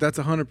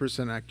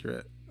 100%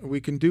 accurate. We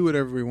can do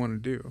whatever we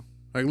want to do.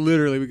 Like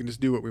literally, we can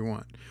just do what we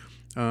want.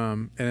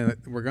 And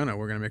we're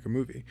gonna make a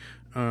movie.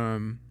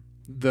 So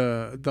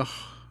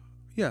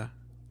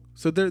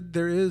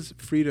there is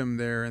freedom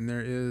there, and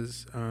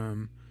there's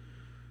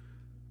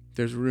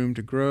room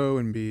to grow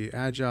and be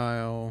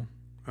agile.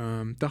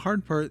 The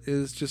hard part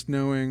is just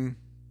knowing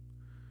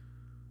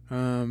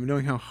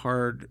how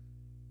hard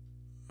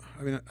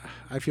I mean,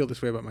 I feel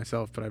this way about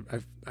myself, but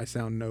I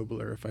sound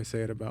nobler if I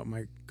say it about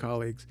my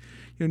colleagues.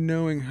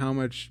 Knowing how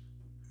much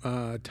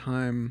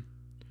time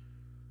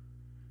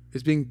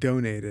is being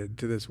donated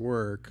to this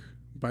work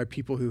by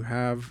people who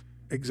have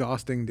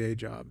exhausting day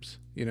jobs,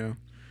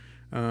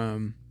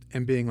 and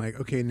being like,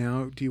 okay,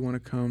 now do you want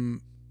to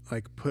come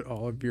like put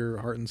all of your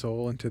heart and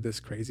soul into this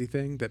crazy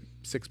thing that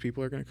 6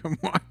 people are going to come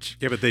watch?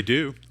 Yeah, but they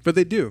do. But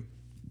they do.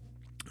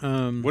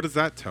 What does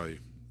that tell you?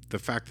 The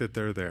fact that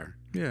they're there.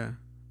 Yeah.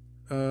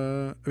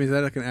 I mean, is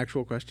that like an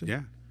actual question?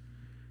 Yeah.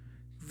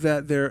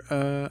 That they're,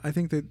 I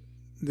think that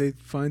they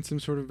find some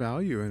sort of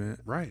value in it.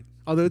 Right.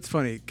 Although it's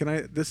funny.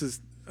 This is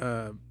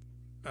a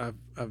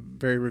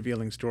very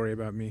revealing story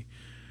about me.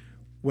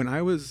 When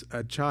I was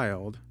a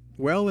child,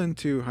 well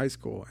into high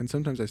school, and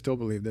sometimes I still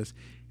believe this,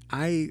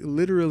 I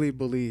literally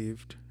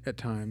believed at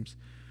times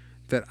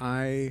that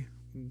I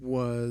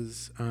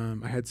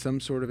had some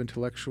sort of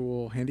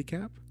intellectual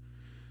handicap,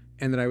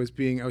 and that I was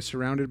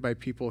surrounded by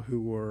people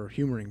who were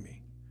humoring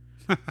me.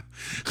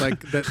 Like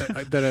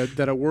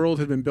that a world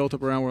had been built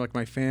up around where like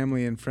my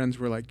family and friends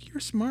were like, "You're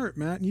smart,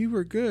 Matt, and you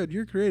were good,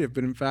 you're creative,"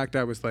 but in fact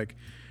I was like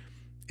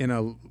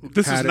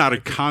This is not a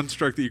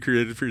construct that you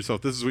created for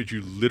yourself. This is what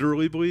you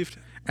literally believed?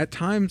 At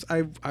times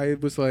I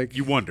was like,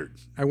 you wondered.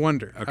 I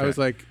wondered. Okay. I was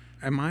like,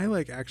 am I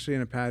like actually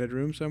in a padded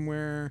room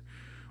somewhere?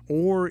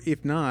 Or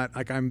if not,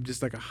 like I'm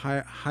just like a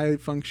high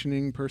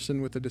functioning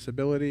person with a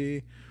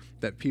disability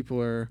that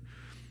people are,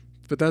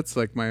 but that's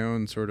like my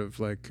own sort of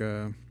like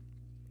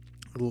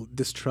little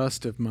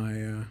distrust of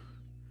my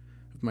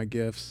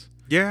gifts.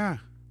 Yeah.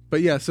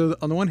 But yeah, so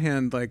on the one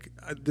hand, like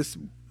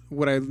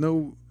what I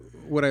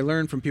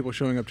learned from people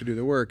showing up to do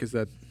the work is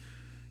that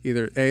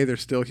either A, they're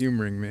still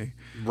humoring me,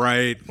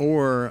 right,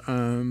 or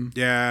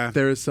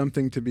there is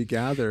something to be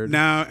gathered.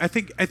 Now, I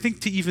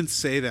think to even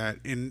say that,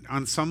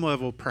 on some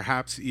level,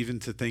 perhaps even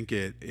to think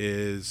it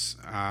is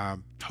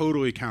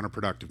totally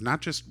counterproductive,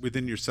 not just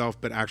within yourself,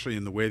 but actually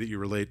in the way that you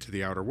relate to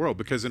the outer world.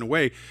 Because in a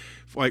way,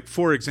 like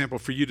for example,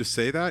 for you to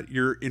say that,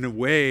 you're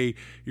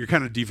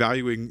kind of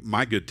devaluing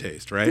my good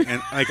taste, right?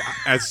 And like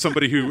as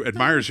somebody who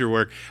admires your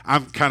work,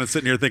 I'm kind of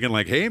sitting here thinking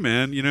like, hey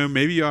man,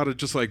 maybe you ought to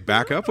just like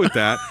back up with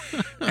that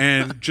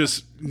and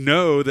just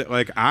know that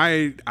like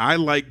I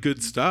like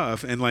good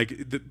stuff, and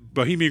like the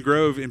Bohemian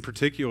Grove in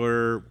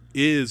particular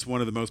is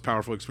one of the most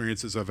powerful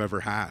experiences I've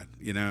ever had,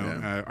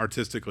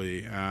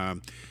 artistically,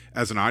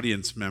 as an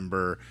audience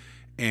member.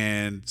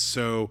 And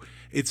so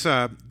it's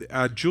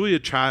Julia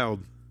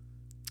Child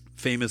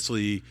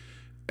famously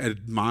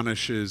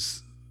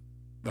admonishes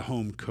the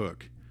home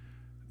cook,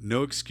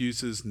 no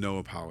excuses, no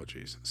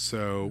apologies.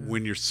 So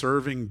when you're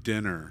serving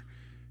dinner,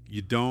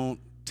 you don't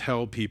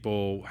tell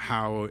people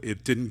how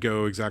it didn't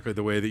go exactly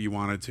the way that you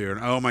wanted to, and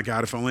oh my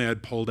god, if only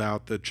I'd pulled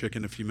out the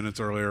chicken a few minutes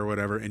earlier or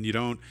whatever. And you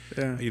don't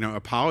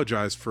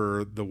apologize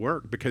for the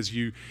work, because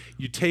you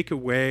take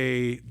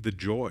away the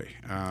joy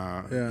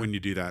when you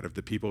do that of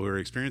the people who are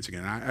experiencing it.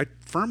 And I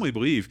firmly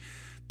believe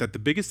that the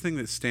biggest thing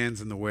that stands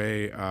in the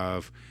way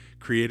of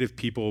creative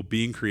people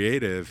being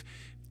creative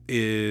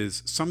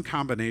is some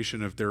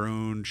combination of their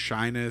own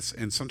shyness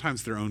and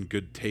sometimes their own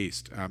good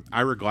taste.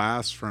 Ira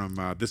Glass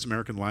from This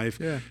American Life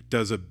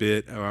does a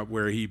bit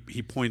where he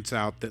points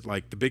out that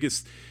like the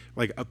biggest,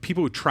 like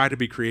people who try to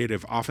be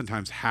creative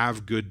oftentimes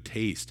have good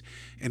taste,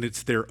 and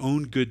it's their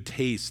own good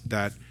taste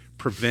that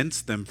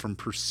prevents them from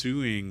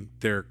pursuing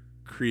their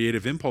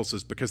creative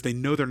impulses, because they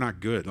know they're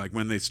not good. Like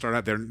when they start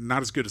out, they're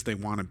not as good as they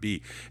want to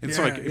be. And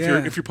so like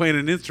if you're playing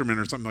an instrument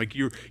or something, like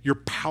you're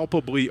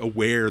palpably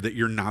aware that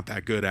you're not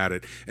that good at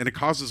it, and it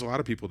causes a lot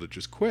of people to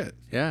just quit.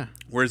 Yeah.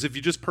 Whereas if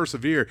you just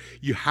persevere,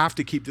 you have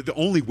to keep the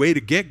only way to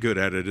get good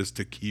at it is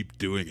to keep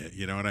doing it.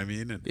 You know what I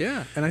mean?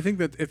 And I think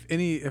that if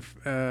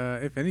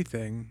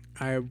anything,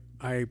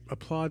 I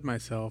applaud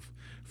myself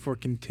for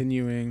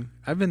continuing.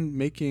 I've been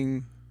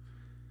making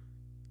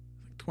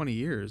 20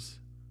 years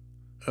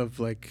of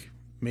like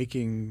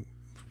making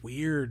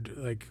weird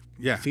like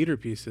theater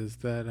pieces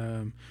that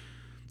and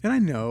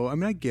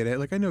I get it,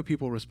 like I know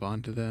people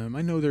respond to them,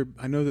 I know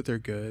that they're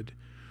good.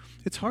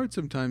 It's hard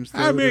sometimes though,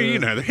 I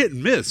mean they're hit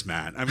and miss,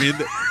 Matt. I mean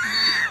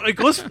like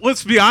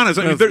let's be honest.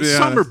 I mean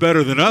some are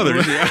better than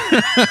others.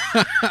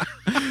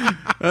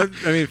 I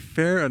mean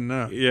fair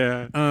enough.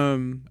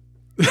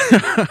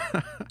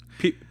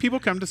 People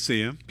come to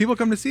see him.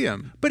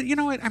 But you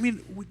know what? I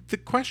mean, the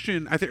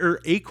question,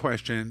 a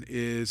question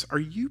is, are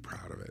you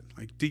proud of it?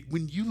 Like,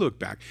 when you look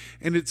back,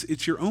 and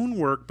it's your own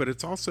work, but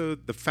it's also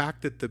the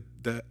fact that the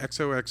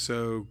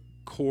XOXO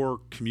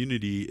core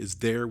community is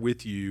there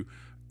with you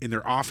in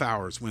their off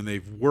hours when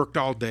they've worked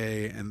all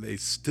day, and they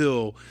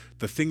still,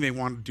 the thing they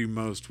want to do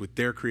most with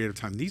their creative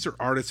time. These are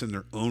artists in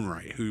their own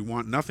right who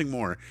want nothing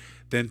more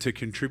than to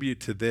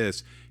contribute to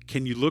this.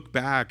 Can you look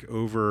back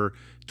over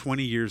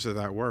 20 years of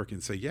that work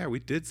and say, yeah, we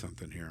did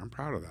something here? I'm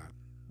proud of that.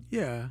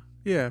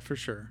 Yeah, for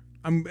sure.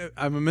 I'm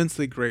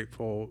immensely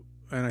grateful,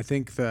 and I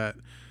think that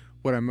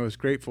what I'm most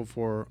grateful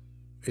for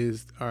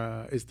is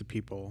the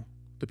people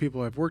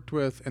I've worked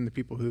with and the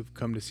people who've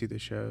come to see the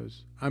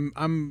shows.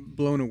 I'm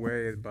blown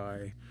away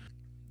by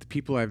the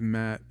people I've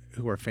met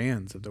who are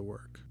fans of the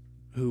work,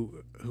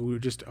 who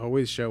just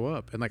always show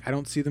up, and like I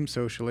don't see them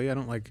socially. I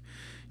don't like,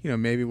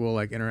 maybe we'll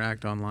like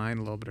interact online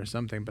a little bit or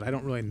something, but I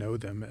don't really know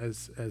them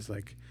as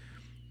like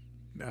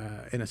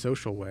in a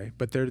social way.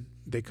 But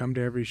they come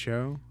to every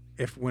show.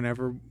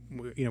 Whenever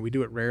we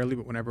do it rarely,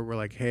 but whenever we're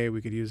like, hey,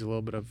 we could use a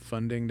little bit of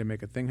funding to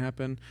make a thing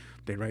happen,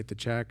 they write the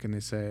check and they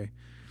say,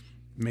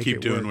 keep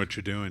it doing work. what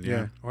you're doing.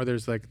 Yeah. Or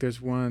there's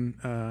one,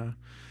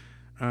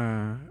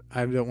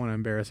 I don't want to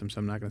embarrass him, so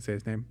I'm not going to say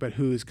his name, but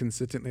who is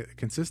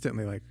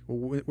consistently like,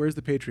 well, where's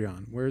the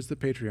Patreon? Where's the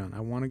Patreon? I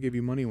want to give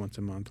you money once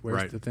a month.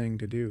 Where's the thing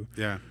to do?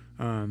 Yeah.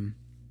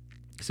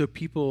 So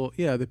people,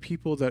 the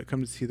people that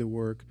come to see the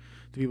work,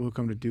 the people who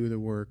come to do the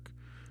work,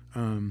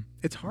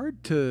 it's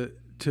hard to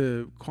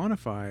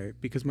quantify,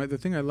 because the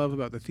thing I love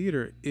about the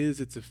theater is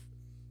its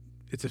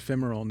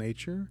ephemeral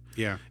nature.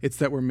 Yeah. It's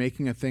that we're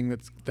making a thing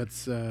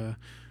that's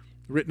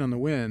written on the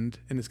wind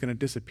and it's going to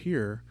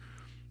disappear.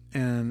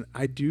 And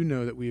I do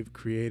know that we've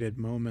created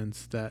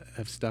moments that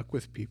have stuck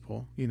with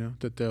people,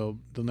 that they'll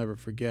never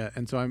forget.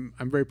 And so I'm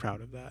very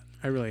proud of that.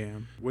 I really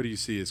am. What do you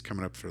see is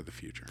coming up for the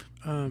future?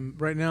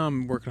 Right now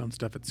I'm working on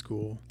stuff at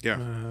school. Yeah.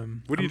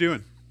 What are you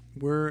doing?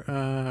 We're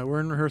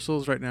in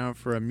rehearsals right now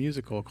for a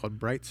musical called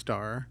Bright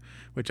Star,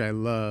 which I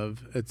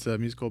love. It's a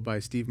musical by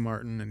Steve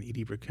Martin and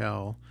Edie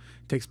Brickell.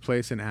 It takes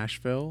place in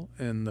Asheville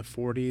in the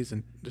 40s,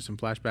 and there's some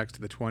flashbacks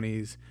to the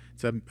 20s.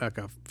 It's like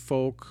a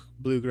folk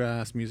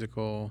bluegrass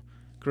musical.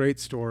 Great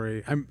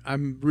story.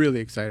 I'm really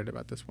excited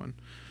about this one.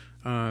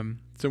 So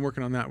I'm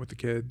working on that with the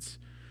kids.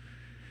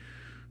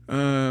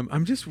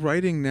 I'm just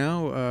writing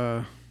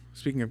now.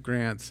 Speaking of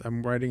grants,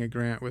 I'm writing a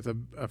grant with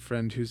a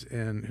friend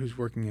who's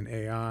working in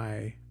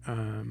AI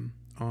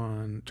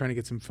on trying to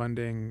get some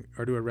funding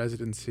or do a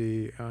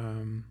residency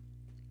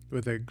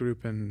with a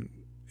group in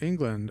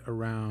England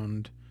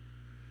around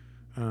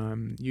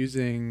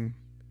using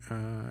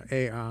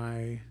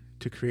AI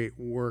to create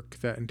work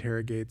that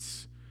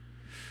interrogates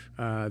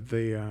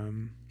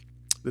the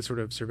sort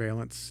of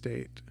surveillance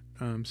state.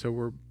 So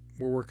we're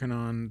working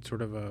on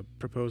sort of a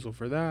proposal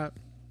for that.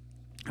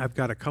 I've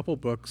got a couple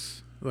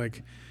books.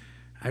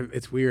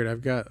 It's weird.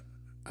 I've got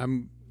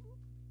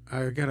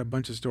a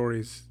bunch of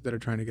stories that are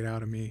trying to get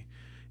out of me,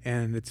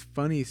 and it's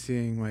funny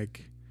seeing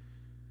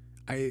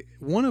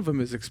one of them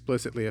is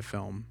explicitly a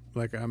film.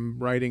 Like I'm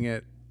writing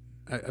it.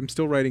 I'm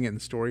still writing it in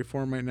story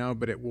form right now,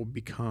 but it will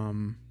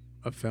become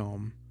a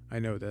film. I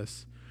know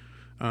this.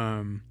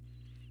 And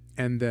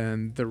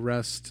then the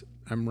rest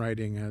I'm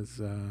writing as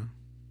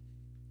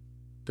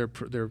they're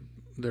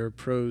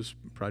prose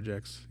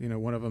projects.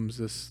 One of them's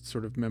this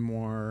sort of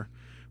memoir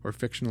or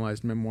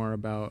fictionalized memoir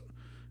about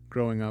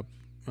growing up.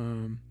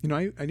 I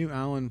knew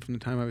Alan from the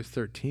time I was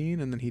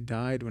 13, and then he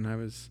died when I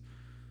was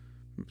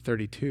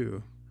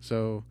 32.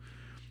 So,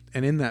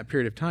 and in that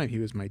period of time, he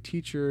was my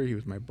teacher, he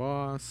was my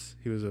boss,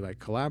 he was a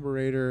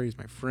collaborator, he's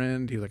my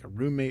friend, he was like a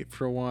roommate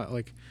for a while.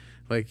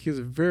 Like he was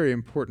a very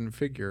important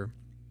figure.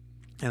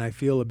 And I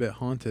feel a bit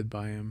haunted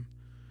by him.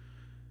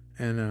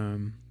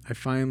 And I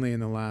finally,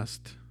 in the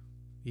last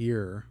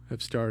year,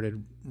 have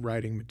started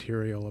writing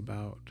material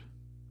about,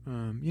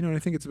 and I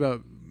think it's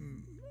about,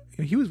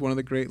 he was one of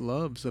the great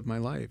loves of my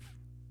life.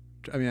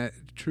 I mean,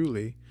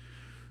 truly,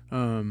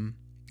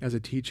 as a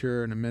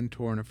teacher and a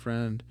mentor and a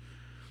friend.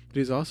 But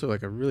he's also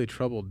like a really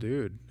troubled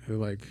dude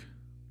who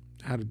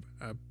had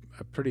a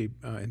pretty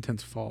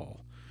intense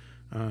fall.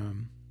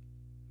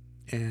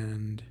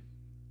 And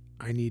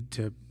I need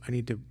to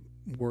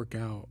work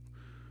out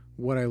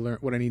what I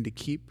learned, what I need to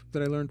keep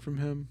that I learned from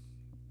him,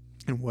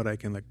 and what I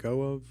can let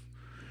go of.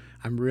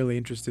 I'm really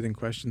interested in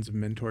questions of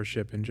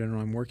mentorship in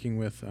general. I'm working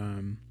with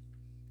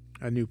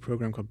a new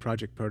program called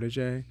Project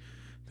Protege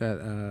that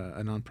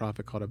a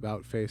nonprofit called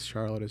About Face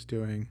Charlotte is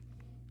doing,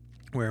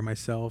 where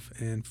myself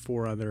and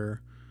 4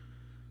 other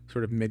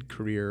sort of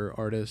mid-career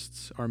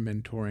artists are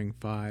mentoring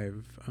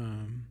 5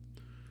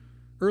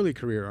 early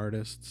career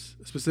artists,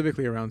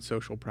 specifically around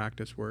social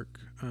practice work.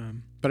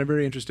 But I'm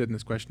very interested in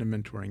this question of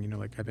mentoring.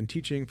 I've been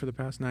teaching for the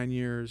past 9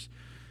 years.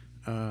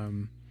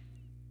 And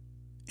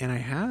I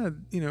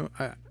had,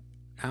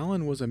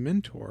 Alan was a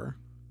mentor,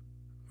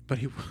 but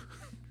he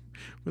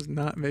was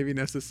not maybe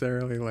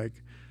necessarily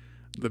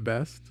the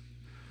best.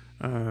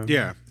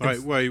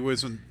 He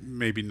wasn't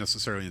maybe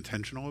necessarily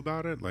intentional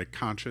about it, like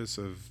conscious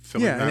of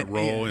filling that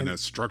role in a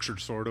structured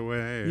sort of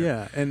way.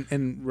 Yeah,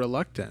 and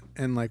reluctant,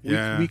 and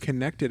we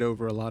connected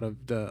over a lot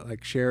of the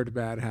shared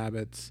bad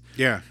habits.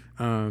 Yeah.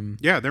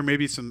 There may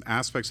be some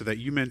aspects of that.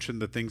 You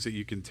mentioned the things that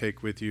you can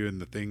take with you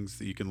and the things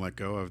that you can let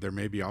go of. There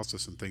may be also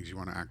some things you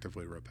want to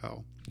actively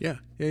repel. Yeah.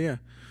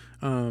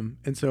 And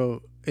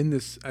so in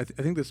this, I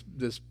think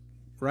this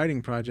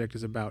writing project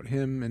is about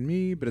him and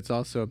me, but it's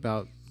also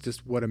about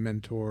just what a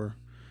mentor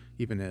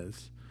even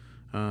is.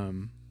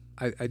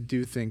 I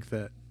do think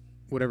that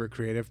whatever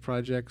creative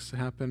projects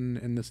happen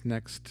in this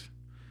next,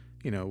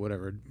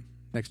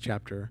 next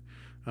chapter,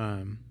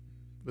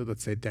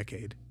 let's say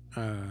decade,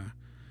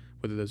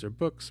 whether those are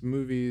books,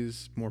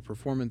 movies, more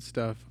performance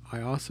stuff.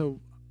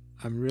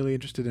 I'm really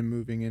interested in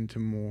moving into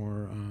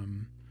more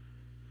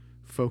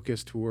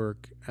focused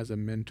work as a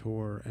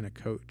mentor and a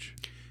coach.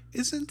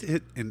 Isn't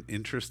it an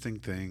interesting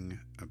thing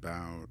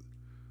about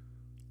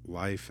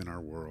life in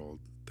our world,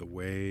 the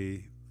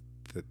way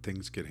that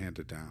things get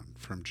handed down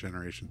from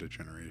generation to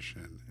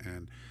generation?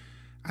 And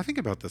I think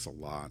about this a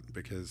lot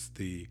because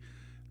the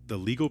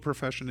legal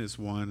profession is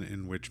one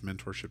in which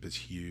mentorship is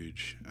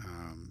huge,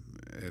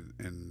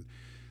 and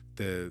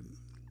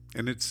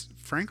it's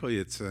frankly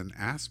it's an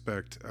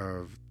aspect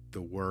of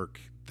the work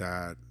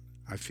that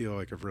I feel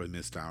like I've really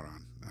missed out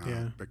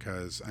on,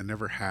 because I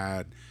never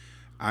had.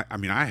 I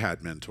mean, I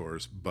had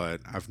mentors,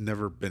 but I've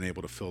never been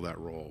able to fill that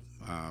role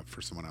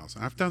for someone else.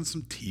 And I've done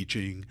some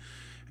teaching,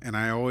 and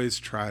I always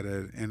try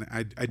to, and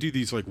I do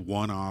these like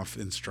one-off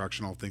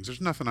instructional things. There's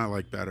nothing I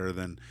like better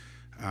than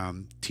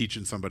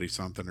teaching somebody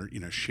something,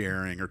 or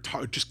sharing, or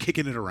just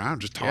kicking it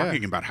around, just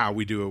talking about how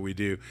we do what we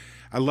do.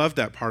 I love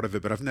that part of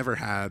it, but I've never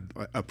had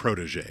a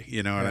protege.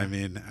 You know what I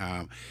mean?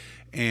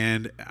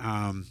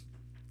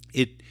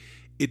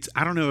 It's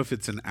I don't know if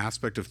it's an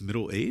aspect of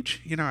middle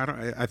age.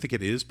 I think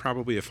it is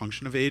probably a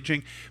function of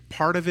aging.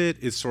 Part of it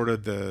is sort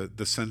of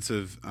the sense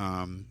of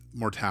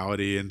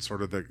mortality, and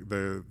sort of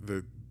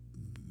the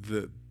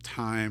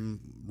time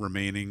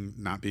remaining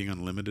not being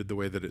unlimited the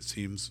way that it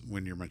seems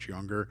when you're much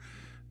younger.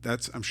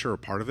 That's, I'm sure, a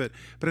part of it.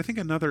 But I think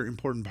another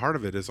important part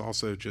of it is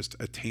also just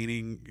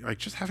attaining, like,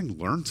 just having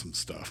learned some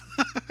stuff.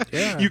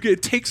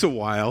 It takes a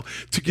while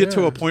to get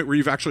to a point where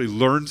you've actually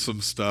learned some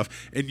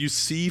stuff, and you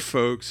see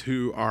folks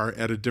who are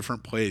at a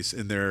different place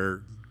in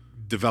their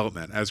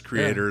development as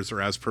creators or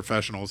as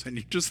professionals, and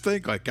you just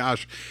think like,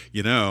 gosh,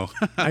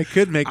 I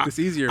could make this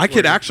easier. I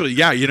could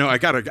actually, I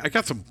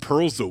got some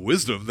pearls of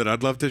wisdom that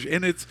I'd love to,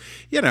 and it's,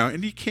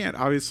 and you can't,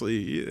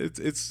 obviously,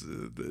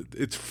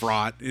 it's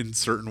fraught in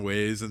certain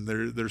ways, and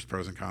there's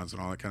pros and cons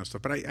and all that kind of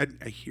stuff. But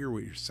I hear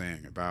what you're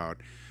saying about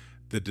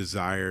the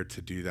desire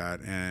to do that,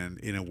 and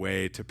in a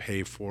way to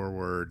pay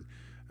forward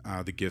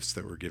the gifts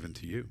that were given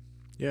to you.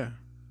 Yeah,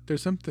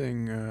 there's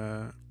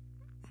something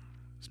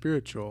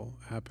spiritual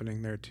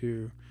happening there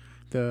too.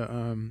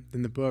 In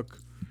the book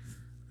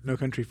No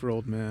Country for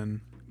Old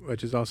Men,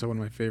 which is also one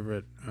of my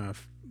favorite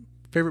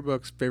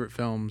books, favorite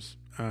films.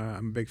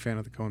 I'm a big fan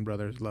of the Coen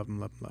brothers. Love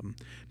them.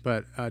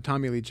 But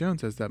Tommy Lee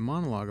Jones has that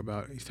monologue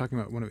about, he's talking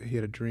about he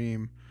had a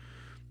dream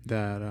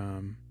that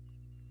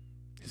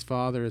his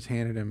father has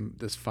handed him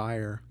this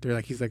fire.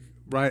 He's like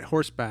right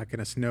horseback in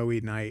a snowy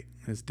night.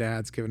 His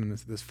dad's given him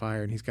this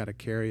fire, and he's got to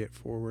carry it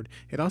forward.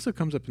 It also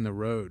comes up in The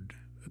Road,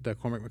 the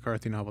Cormac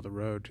McCarthy novel, The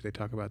Road. They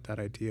talk about that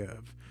idea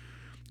of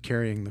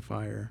carrying the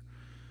fire.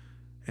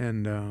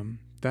 And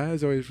that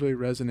has always really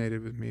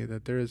resonated with me,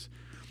 that there's,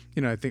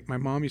 I think my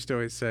mom used to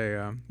always say,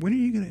 when are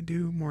you going to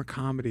do more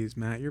comedies,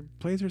 Matt? Your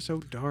plays are so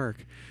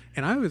dark.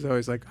 And I was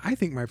always like, I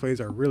think my plays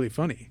are really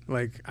funny.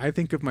 Like, I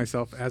think of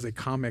myself as a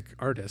comic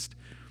artist.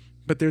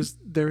 But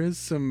there is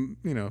some,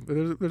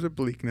 there's a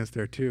bleakness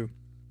there too.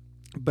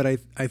 But I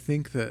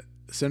think that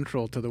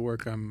central to the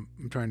work I'm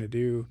trying to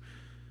do,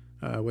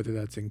 whether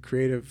that's in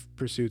creative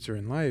pursuits or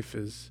in life,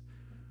 is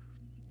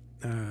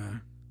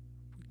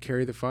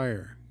carry the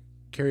fire,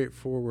 carry it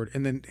forward,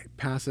 and then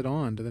pass it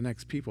on to the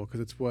next people,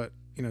 because it's what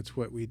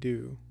we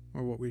do,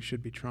 or what we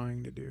should be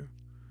trying to do.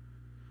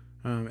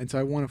 And so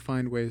I want to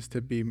find ways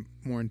to be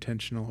more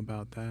intentional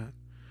about that.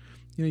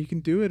 You can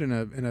do it in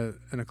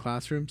a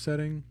classroom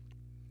setting,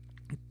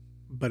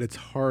 but it's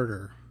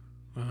harder.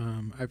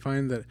 I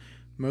find that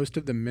most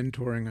of the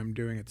mentoring I'm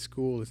doing at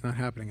school is not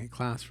happening in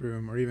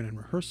classroom or even in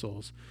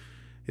rehearsals.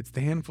 It's the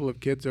handful of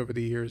kids over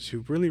the years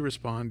who really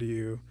respond to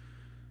you,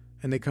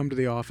 and they come to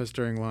the office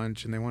during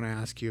lunch and they want to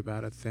ask you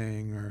about a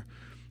thing, or,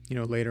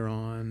 later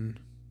on,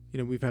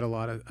 I've had a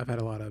lot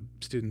of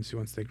students who,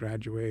 once they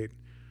graduate,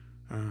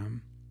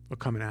 will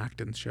come and act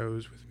in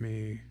shows with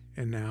me,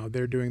 and now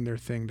they're doing their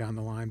thing down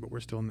the line, but we're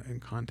still in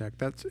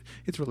contact.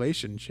 It's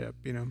relationship,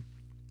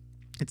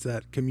 It's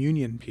that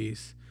communion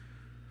piece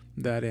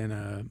that in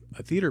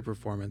a theater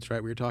performance,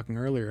 right? We were talking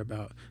earlier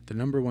about the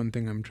number one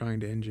thing I'm trying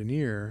to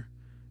engineer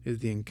is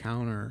the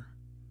encounter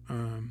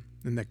and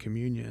that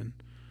communion.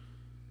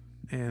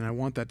 And I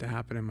want that to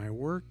happen in my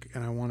work,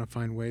 and I want to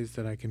find ways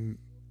that I can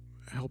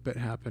help it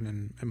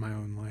happen in my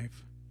own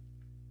life.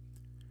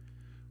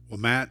 Well,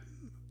 Matt,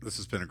 this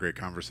has been a great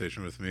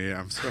conversation with me.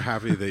 I'm so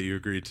happy that you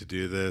agreed to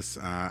do this.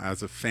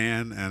 As a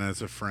fan and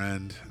as a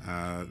friend,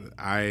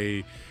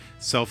 I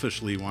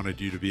selfishly wanted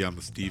you to be on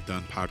the Steve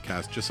Dunn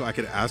podcast just so I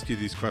could ask you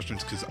these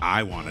questions, because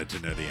I wanted to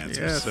know the answers.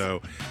 Yes.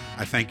 So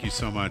I thank you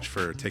so much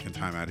for taking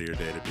time out of your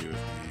day to be with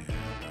me,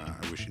 and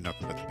I wish you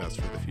nothing but the best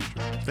for the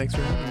future. Thanks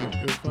for having me.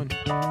 It was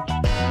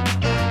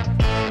fun.